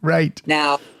 Right.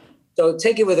 Now, so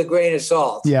take it with a grain of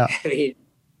salt. Yeah.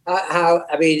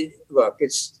 I mean, look,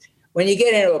 it's when you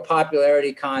get into a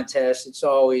popularity contest, it's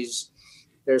always,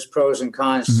 there's pros and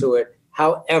cons to it.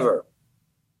 However,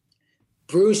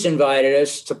 Bruce invited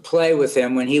us to play with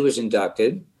him when he was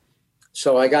inducted.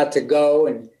 So I got to go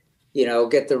and, you know,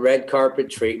 get the red carpet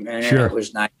treatment. Sure. And it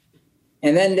was nice.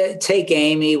 And then to take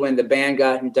Amy when the band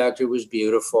got inducted was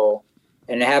beautiful.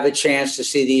 And to have a chance to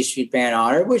see the E Street Band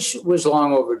honor, which was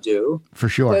long overdue. For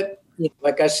sure. But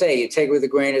like I say, you take it with a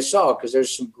grain of salt because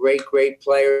there's some great, great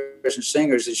players and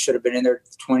singers that should have been in there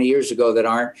 20 years ago that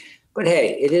aren't. But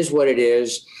hey, it is what it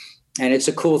is. And it's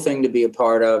a cool thing to be a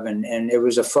part of. And it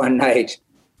was a fun night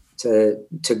to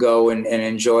go and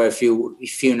enjoy a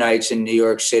few nights in New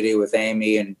York City with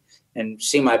Amy and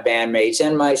see my bandmates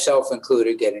and myself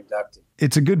included get inducted.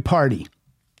 It's a good party.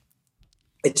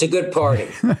 It's a good party.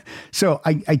 So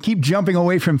I keep jumping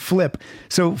away from Flip.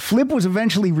 So Flip was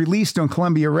eventually released on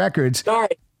Columbia Records. All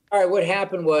right. What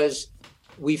happened was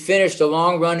we finished a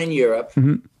long run in Europe.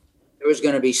 Mm-hmm. There was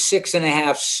going to be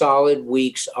 6.5 solid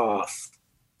weeks off.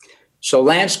 So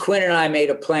Lance Quinn and I made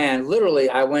a plan. Literally,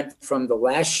 I went from the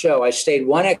last show. I stayed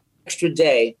one extra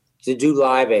day to do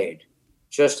Live Aid,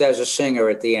 just as a singer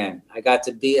at the end. I got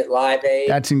to be at Live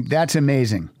Aid. That's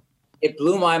amazing. It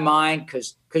blew my mind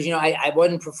because I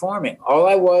wasn't performing. All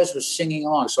I was singing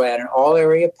along. So I had an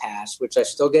all-area pass, which I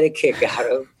still get a kick out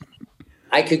of.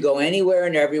 I could go anywhere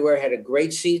and everywhere, had a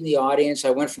great seat in the audience.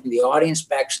 I went from the audience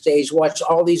backstage, watched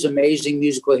all these amazing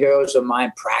musical heroes of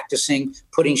mine practicing,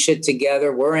 putting shit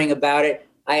together, worrying about it.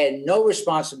 I had no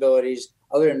responsibilities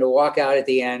other than to walk out at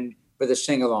the end for the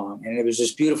sing-along. And it was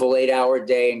this beautiful 8-hour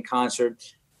day in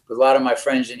concert with a lot of my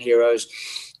friends and heroes.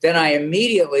 Then I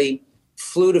immediately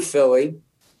flew to Philly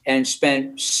and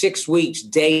spent 6 weeks,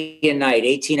 day and night,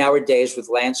 18-hour days with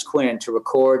Lance Quinn to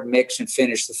record, mix, and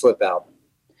finish the Flip album,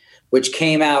 which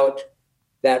came out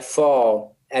that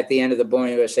fall at the end of the Born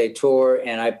USA tour.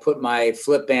 And I put my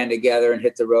Flip band together and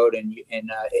hit the road in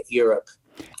Europe.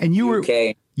 And you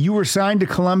UK. You were signed to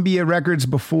Columbia Records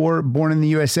before Born in the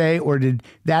USA, or did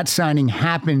that signing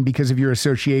happen because of your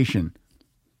association?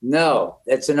 No,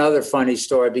 that's another funny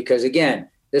story because, again,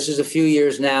 this is a few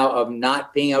years now of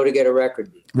not being able to get a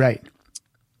record deal. Right.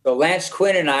 So Lance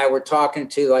Quinn and I were talking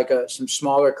to like some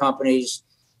smaller companies.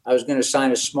 I was going to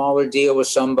sign a smaller deal with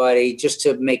somebody just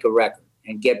to make a record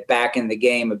and get back in the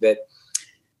game a bit.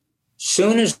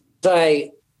 Soon as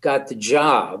I got the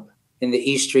job in the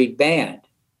E Street Band,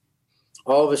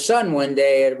 all of a sudden one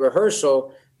day at a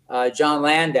rehearsal, John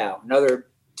Landau, another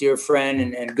dear friend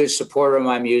and good supporter of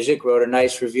my music, wrote a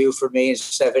nice review for me in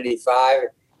 '75.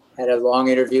 Had a long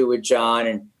interview with John,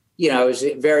 and I was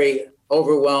very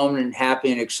overwhelmed and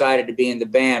happy and excited to be in the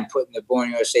band, putting the Born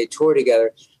USA tour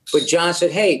together. But John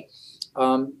said, "Hey,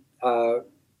 what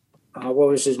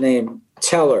was his name?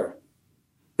 Teller,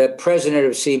 the president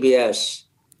of CBS,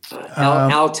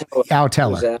 Al Teller." Al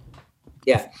Teller.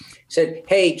 Yeah. Said,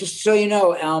 "Hey, just so you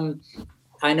know,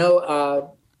 I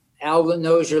know Al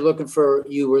knows you were looking for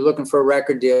a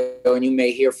record deal, and you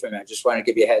may hear from him. I just want to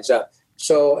give you a heads up."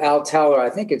 So Al Teller, I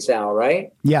think it's Al,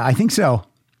 right? Yeah, I think so.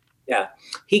 Yeah.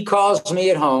 He calls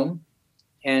me at home,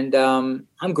 and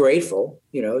I'm grateful.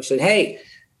 He said, "Hey,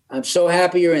 I'm so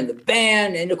happy you're in the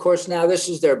band." And of course, now this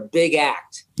is their big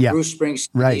act. Yeah. Bruce Springsteen,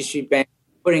 Right. E Street Band,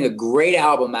 putting a great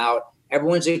album out.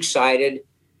 Everyone's excited.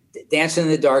 Dancing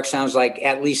in the Dark sounds like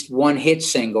at least one hit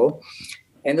single.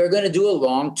 And they're going to do a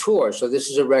long tour. So this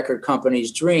is a record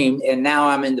company's dream. And now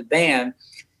I'm in the band.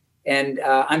 And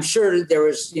I'm sure there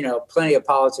was, plenty of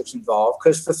politics involved,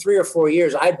 because for 3 or 4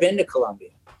 years, I'd been to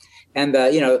Columbia. And,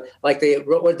 like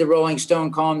what the Rolling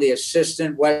Stone call him, the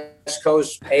assistant West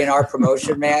Coast A&R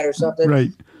promotion man or something. Right.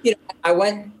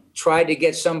 I tried to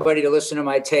get somebody to listen to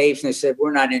my tapes, and they said,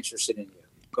 "We're not interested in you.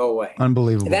 Go away."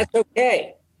 Unbelievable. And that's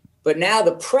okay. But now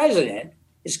the president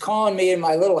is calling me in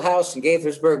my little house in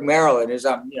Gaithersburg, Maryland, as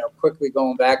I'm, quickly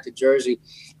going back to Jersey.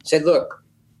 Said, "Look,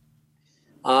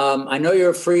 I know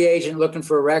you're a free agent looking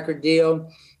for a record deal,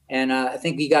 and I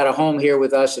think you got a home here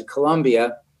with us at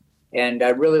Columbia, and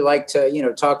I'd really like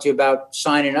to, talk to you about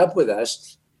signing up with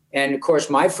us." And of course,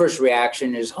 my first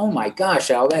reaction is, "Oh my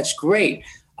gosh, Al, that's great.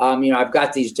 I've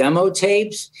got these demo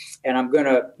tapes, and I'm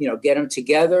gonna, get them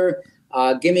together.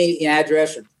 Give me an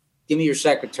address, or give me your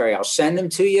secretary. I'll send them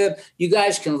to you. You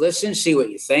guys can listen, see what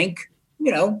you think.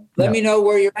 Let me know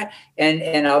where you're at."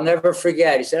 And I'll never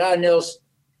forget. He said, "Nils,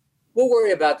 we'll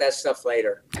worry about that stuff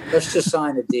later. Let's just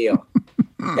sign a deal."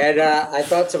 And I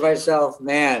thought to myself,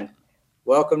 man,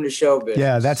 welcome to show business.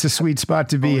 Yeah, that's a sweet spot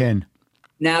to be in.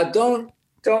 Now, don't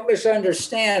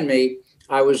misunderstand me.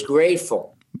 I was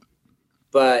grateful.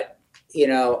 But,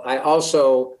 I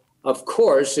also, of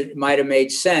course, it might have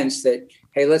made sense that,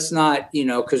 hey, let's not,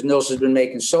 because Nils has been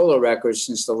making solo records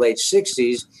since the late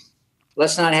 60s,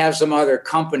 let's not have some other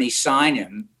company sign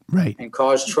him. Right. And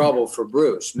cause trouble for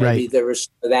Bruce. Maybe there was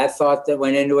that thought that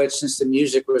went into it, since the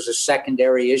music was a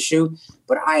secondary issue.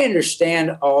 But I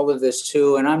understand all of this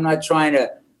too, and I'm not trying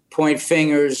to point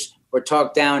fingers or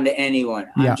talk down to anyone.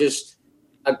 Yeah. I'm just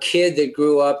a kid that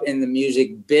grew up in the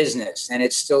music business, and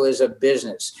it still is a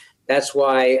business. That's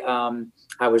why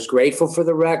I was grateful for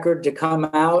the record to come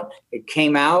out. It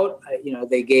came out.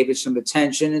 They gave it some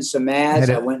attention and some ads.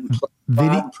 I went and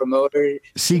played and promoted it.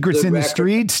 Secrets in the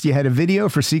Streets. You had a video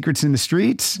for Secrets in the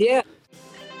Streets? Yeah.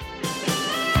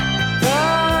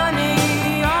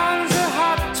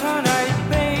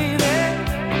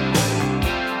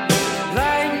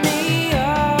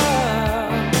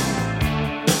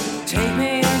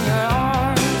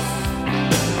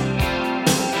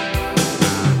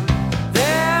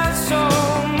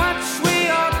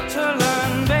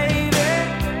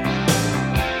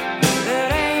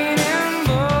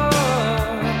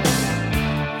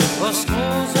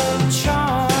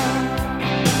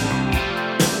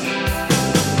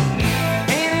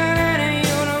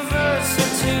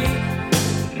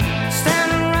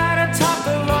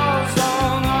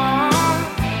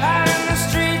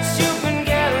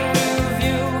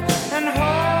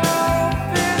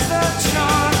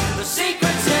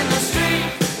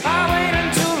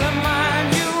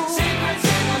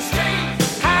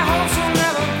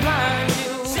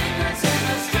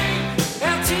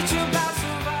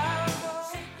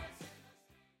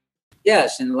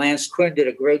 Yes, and Lance Quinn did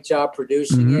a great job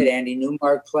producing it. Andy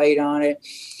Newmark played on it.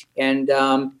 And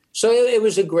so it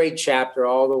was a great chapter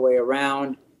all the way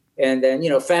around. And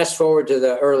then, fast forward to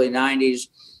the early 90s,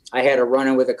 I had a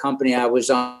run-in with a company I was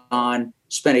on,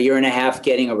 spent a year and a half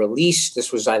getting a release.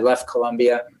 I left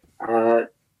Columbia.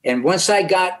 And once I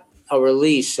got a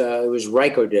release, it was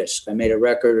Rykodisc. I made a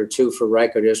record or two for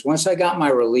Rykodisc. Once I got my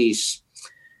release,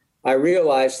 I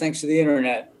realized, thanks to the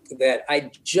internet, that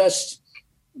I just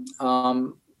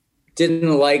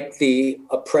didn't like the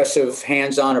oppressive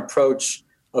hands-on approach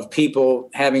of people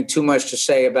having too much to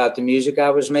say about the music I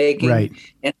was making. Right.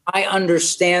 And I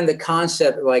understand the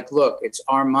concept, like, look, it's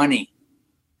our money.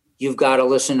 You've got to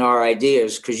listen to our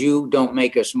ideas because you don't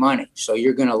make us money. So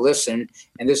you're going to listen,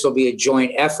 and this will be a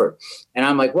joint effort. And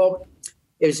I'm like, well,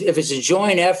 if it's a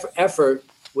joint effort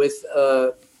with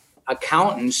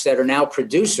accountants that are now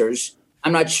producers,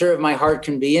 I'm not sure if my heart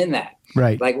can be in that.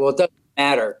 Right. Like, well, it doesn't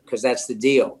matter because that's the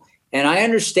deal. And I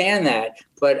understand that,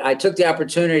 but I took the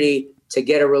opportunity to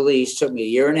get a release. Took me a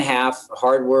year and a half,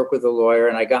 hard work with a lawyer,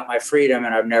 and I got my freedom,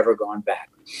 and I've never gone back.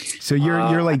 So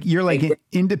you're like an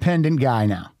independent guy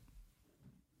now.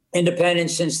 Independent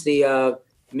since the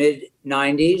mid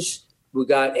 90s. We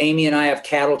got Amy and I have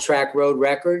Cattle Track Road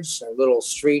Records, a little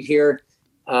street here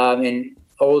in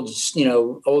Old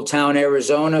Town,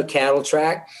 Arizona, Cattle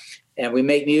Track. And we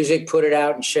make music, put it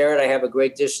out and share it. I have a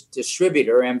great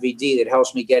distributor, MVD, that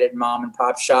helps me get it in mom and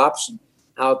pop shops and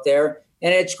out there.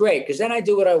 And it's great because then I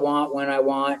do what I want when I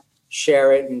want,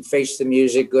 share it and face the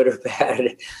music, good or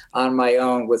bad, on my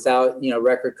own without,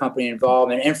 record company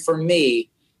involvement. And for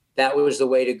me, that was the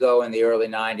way to go in the early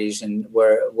 90s and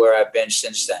where I've been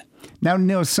since then. Now,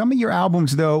 Nils, some of your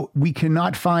albums, though, we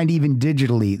cannot find even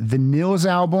digitally. The Nils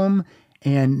album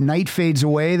and Night Fades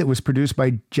Away that was produced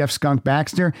by Jeff Skunk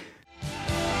Baxter.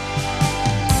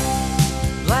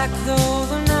 Black though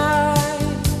the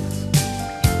night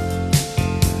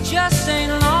just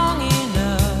ain't long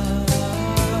enough.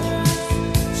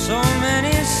 So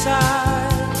many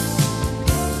sighs,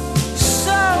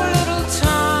 so little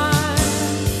time.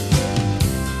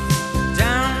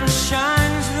 Down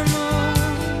shines the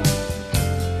moon,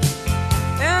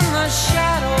 and the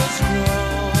shadows grow.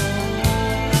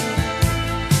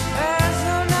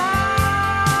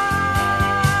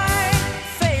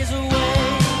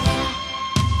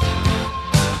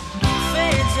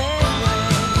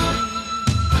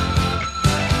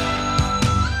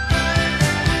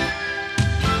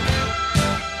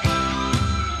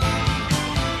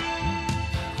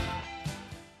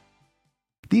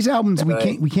 These albums,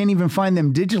 we can't even find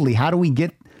them digitally. How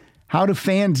do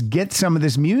fans get some of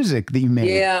this music that you made?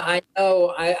 Yeah, I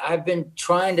know. I've been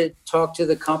trying to talk to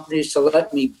the companies to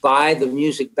let me buy the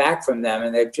music back from them,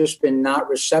 and they've just been not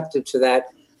receptive to that.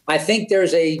 I think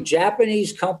there's a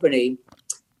Japanese company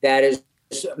that has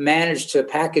managed to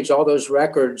package all those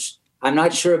records. I'm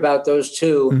not sure about those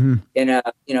two.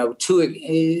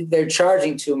 Mm-hmm. They're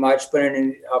charging too much, but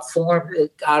in a form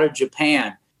out of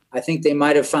Japan. I think they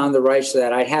might have found the rights to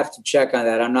that. I'd have to check on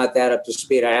that. I'm not that up to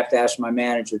speed. I have to ask my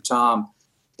manager, Tom.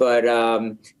 But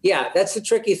that's the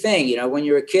tricky thing. When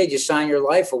you're a kid, you sign your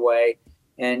life away,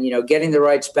 and, getting the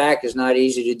rights back is not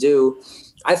easy to do.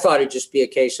 I thought it'd just be a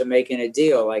case of making a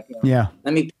deal. Like,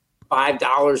 let me pay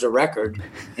 $5 a record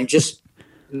and just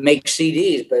make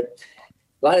CDs. But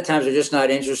a lot of times they're just not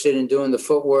interested in doing the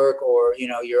footwork, or,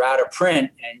 you're out of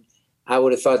print. And I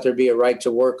would have thought there'd be a right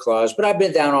to work clause. But I've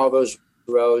been down all those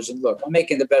rows, and look, I'm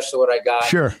making the best of what I got.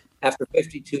 Sure. After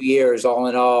 52 years, all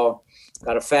in all,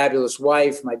 got a fabulous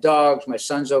wife, my dogs, my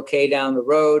son's okay down the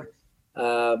road.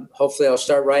 Hopefully I'll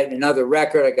start writing another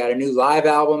record. I got a new live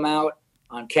album out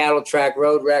on Cattle Track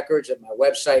Road Records at my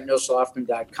website,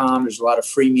 nilslofgren.com. There's a lot of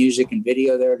free music and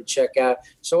video there to check out.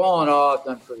 So all in all, I've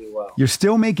done pretty well. You're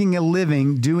still making a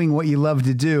living doing what you love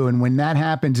to do, and when that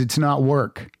happens, it's not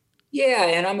work. Yeah,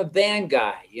 and I'm a band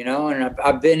guy, and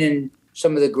I've been in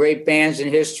some of the great bands in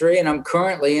history, and I'm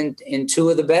currently in two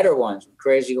of the better ones,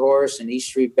 Crazy Horse and East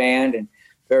Street Band, and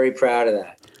very proud of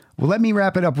that. Well, let me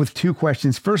wrap it up with two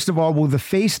questions. First of all, will the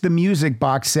Face the Music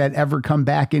box set ever come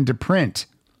back into print?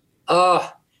 Oh,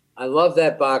 I love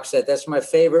that box set. That's my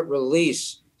favorite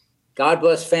release. God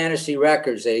bless Fantasy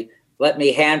Records. They let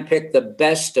me handpick the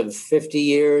best of 50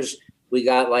 years. We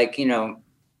got 2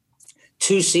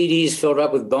 CDs filled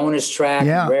up with bonus track,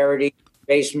 rarity,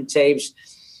 basement tapes.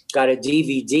 Got a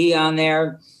DVD on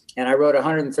there, and I wrote a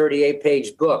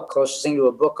 138-page book, closest thing to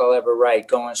a book I'll ever write,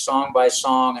 going song by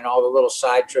song and all the little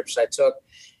side trips I took.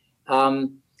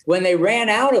 When they ran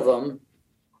out of them,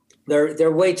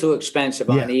 they're way too expensive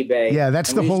on eBay. Yeah,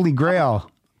 that's the holy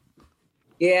grail.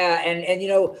 Yeah,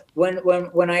 and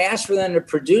when I asked for them to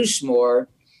produce more,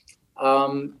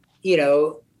 I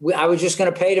was just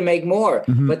going to pay to make more,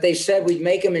 but they said we'd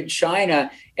make them in China,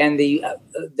 and the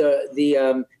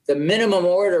minimum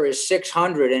order is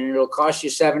 600, and it'll cost you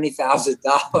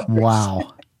 $70,000.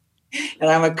 Wow! And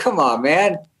I'm like, come on,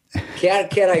 man,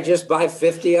 can't I just buy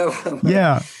 50 of them?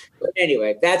 Yeah. But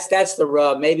anyway, that's the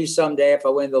rub. Maybe someday if I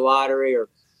win the lottery or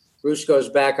Bruce goes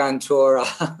back on tour,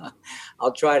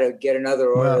 I'll try to get another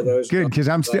order of those. Good, because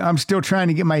I'm still trying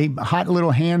to get my hot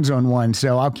little hands on one,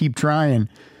 so I'll keep trying.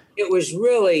 It was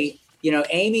really,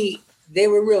 Amy they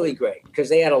were really great because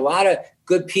they had a lot of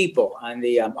good people on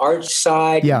the art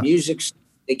side, Yeah. music.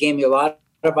 They gave me a lot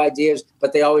of ideas,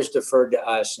 but they always deferred to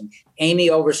us. And Amy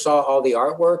oversaw all the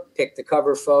artwork, picked the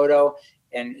cover photo,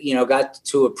 and, you know, got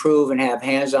to approve and have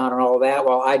hands on and all that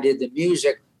while I did the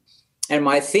music. And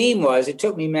my theme was, it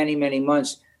took me many, many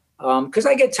months because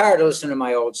I get tired of listening to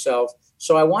my old self.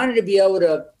 So I wanted to be able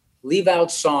to leave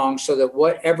out songs so that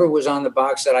whatever was on the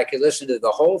box, that I could listen to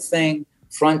the whole thing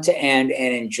front to end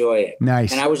and enjoy it.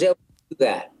 Nice. And I was able to do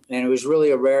that. And it was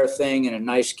really a rare thing and a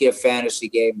nice gift Fantasy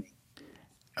gave me.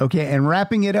 Okay, and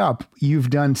wrapping it up, you've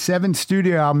done 7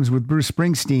 studio albums with Bruce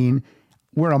Springsteen.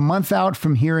 We're a month out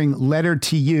from hearing Letter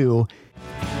to You.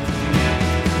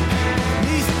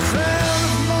 Neath the crown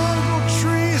of mongrel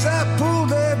trees, I pulled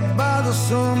that by the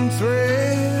some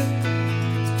thread.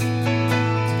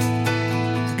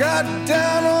 Got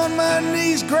down on my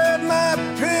knees, grabbed my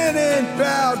pen and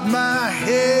bowed my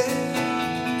head.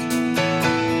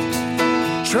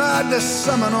 Tried to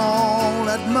summon all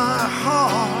that my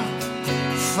heart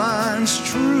finds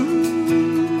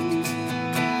true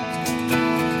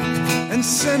and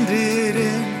send it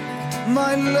in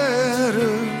my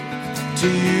letter to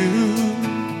you.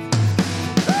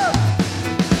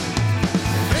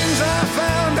 Things I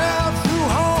found out through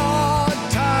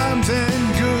hard times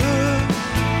and good,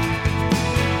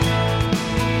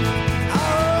 I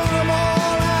wrote them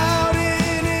all out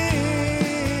in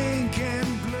ink and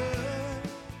blood.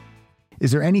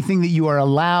 Is there anything that you are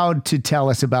allowed to tell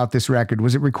us about this record?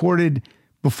 Was it recorded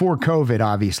before COVID,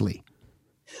 obviously?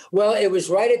 Well, it was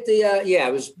right at the,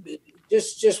 it was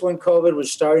just when COVID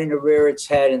was starting to rear its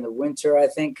head in the winter, I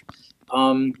think.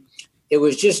 It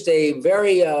was just a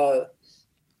very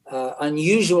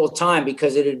unusual time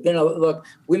because it had been, look,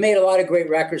 we made a lot of great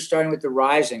records, starting with The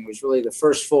Rising, was really the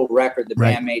first full record the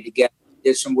band made together.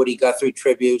 Did some Woody Guthrie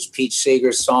tributes, Pete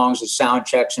Seeger songs, the sound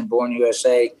checks in Born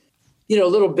USA, you know,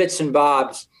 little bits and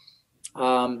bobs.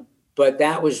 But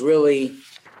that was really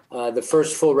the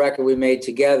first full record we made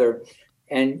together.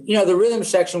 And, you know, the rhythm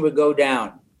section would go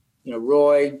down, you know,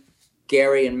 Roy,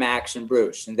 Gary, and Max and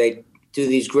Bruce, and they'd do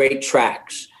these great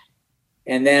tracks.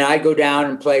 And then I'd go down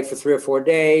and play for 3 or 4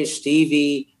 days.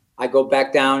 Stevie, I go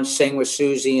back down, sing with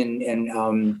Susie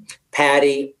and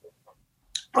Patty.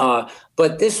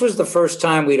 But this was the first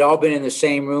time we'd all been in the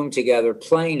same room together,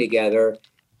 playing together.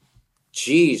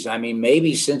 Geez, I mean,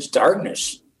 maybe since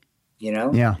Darkness, you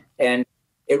know? Yeah. And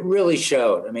it really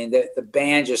showed. I mean, the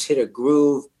band just hit a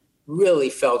groove, really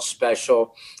felt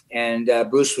special. And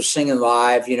Bruce was singing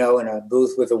live, you know, in a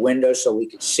booth with a window so we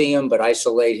could see him, but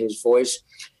isolate his voice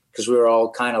because we were all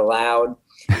kind of loud.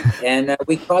 And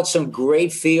we caught some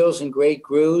great feels and great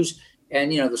grooves.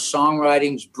 And, you know, the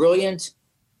songwriting's brilliant.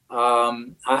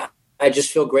 I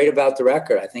just feel great about the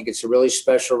record. I think it's a really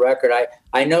special record.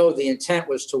 I know the intent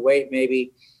was to wait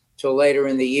maybe till later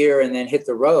in the year and then hit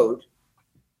the road.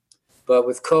 But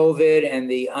with COVID and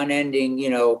the unending, you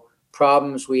know,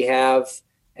 problems we have,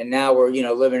 and now we're, you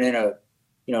know, living in a,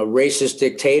 you know, racist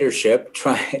dictatorship,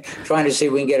 trying to see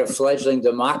if we can get a fledgling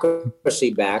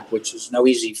democracy back, which is no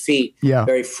easy feat. Yeah.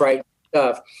 Very frightening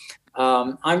stuff.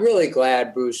 I'm really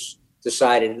glad Bruce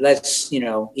decided, let's, you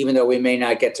know, even though we may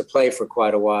not get to play for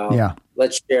quite a while,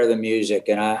 let's share the music.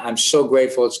 And I'm so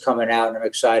grateful it's coming out, and I'm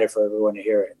excited for everyone to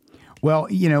hear it. Well,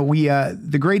 you know,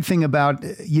 the great thing about,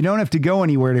 you don't have to go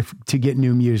anywhere to get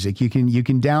new music. You can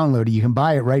download it. You can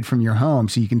buy it right from your home,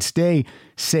 so you can stay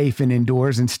safe and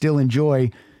indoors and still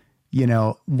enjoy, you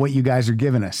know, what you guys are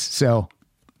giving us. So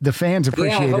the fans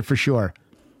appreciate it for sure.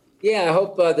 Yeah, I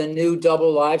hope the new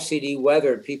double live CD,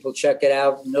 Weathered, people check it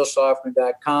out,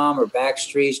 nilshoffman.com or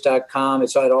backstreets.com.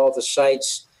 It's on all the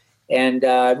sites, and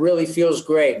it really feels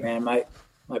great, man. My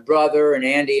brother and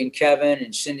Andy and Kevin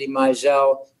and Cindy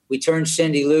Mizell, we turned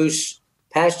Cindy loose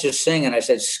past just singing. I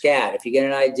said, scat. If you get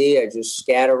an idea, just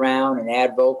scat around and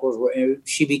add vocals.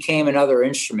 She became another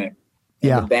instrument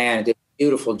in the band. Did a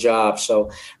beautiful job. So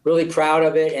really proud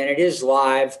of it. And it is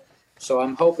live. So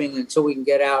I'm hoping until we can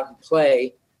get out and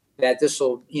play that this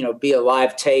will, you know, be a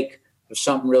live take of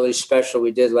something really special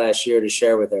we did last year to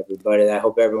share with everybody that I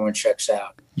hope everyone checks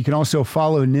out. You can also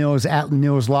follow Nils at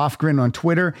Nils Lofgren on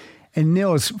Twitter. And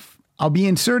Nils, I'll be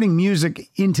inserting music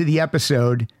into the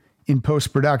episode in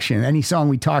post-production. Any song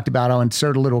we talked about, I'll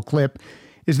insert a little clip.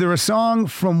 Is there a song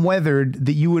from Weathered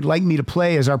that you would like me to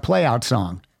play as our play-out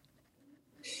song?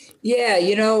 Yeah,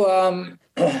 you know,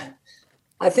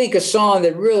 I think a song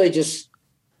that really just,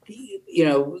 you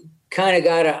know, kind of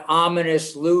got an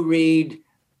ominous Lou Reed,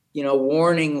 you know,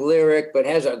 warning lyric, but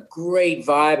has a great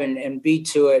vibe and beat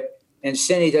to it. And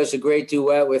Cindy does a great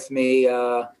duet with me.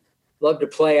 Love to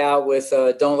play out with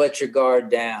Don't Let Your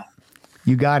Guard Down.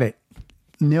 You got it.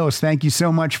 Nils, thank you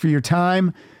so much for your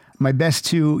time. My best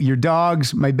to your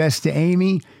dogs, my best to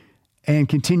Amy, and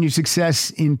continued success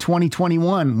in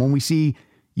 2021 when we see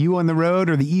you on the road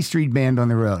or the E Street Band on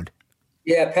the road.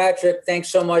 Yeah, Patrick, thanks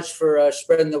so much for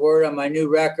spreading the word on my new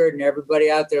record, and everybody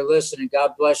out there listening.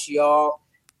 God bless you all.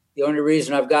 The only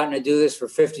reason I've gotten to do this for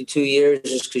 52 years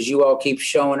is because you all keep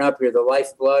showing up. You're the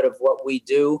lifeblood of what we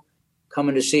do,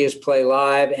 coming to see us play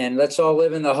live. And let's all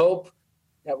live in the hope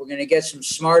that we're going to get some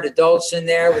smart adults in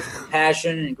there with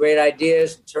compassion and great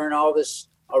ideas and turn all this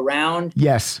around.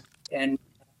 Yes. And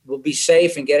we'll be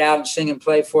safe and get out and sing and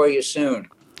play for you soon.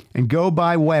 And go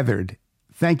by Weathered.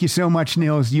 Thank you so much,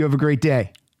 Nils. You have a great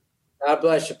day. God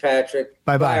bless you, Patrick.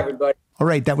 Bye-bye. Bye, everybody. All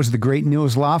right, that was the great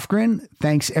Nils Lofgren.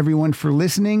 Thanks, everyone, for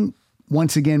listening.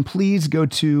 Once again, please go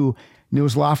to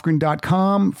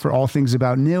nilslofgren.com for all things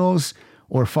about Nils,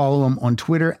 or follow him on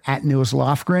Twitter at Nils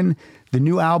Lofgren. The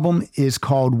new album is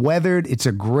called Weathered. It's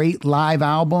a great live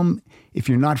album. If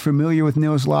you're not familiar with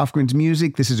Nils Lofgren's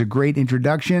music, this is a great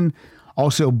introduction.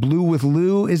 Also, Blue with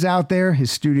Lou is out there, his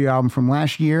studio album from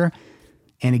last year.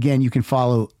 And again, you can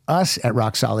follow us at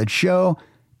Rock Solid Show.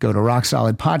 Go to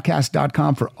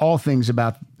rocksolidpodcast.com for all things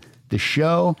about the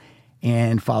show,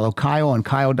 and follow Kyle on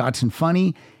Kyle Dotson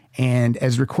Funny. And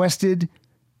as requested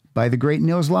by the great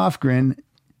Nils Lofgren,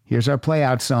 here's our play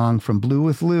out song from Blue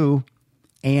with Lou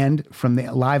and from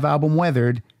the live album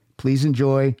Weathered. Please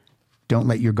enjoy Don't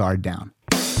Let Your Guard Down.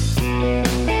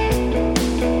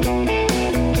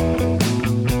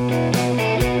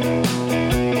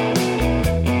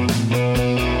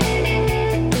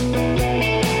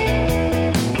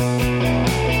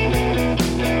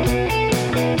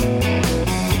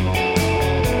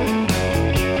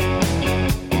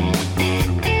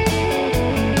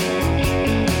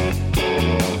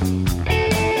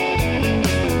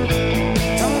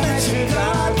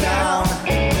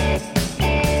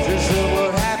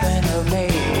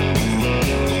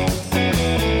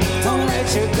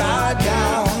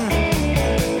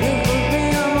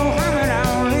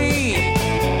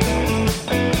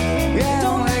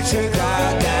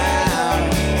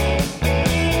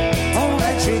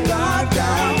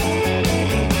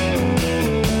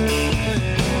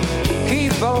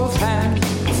 Both hands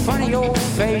in front of your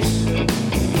face.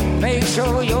 Make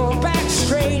sure you're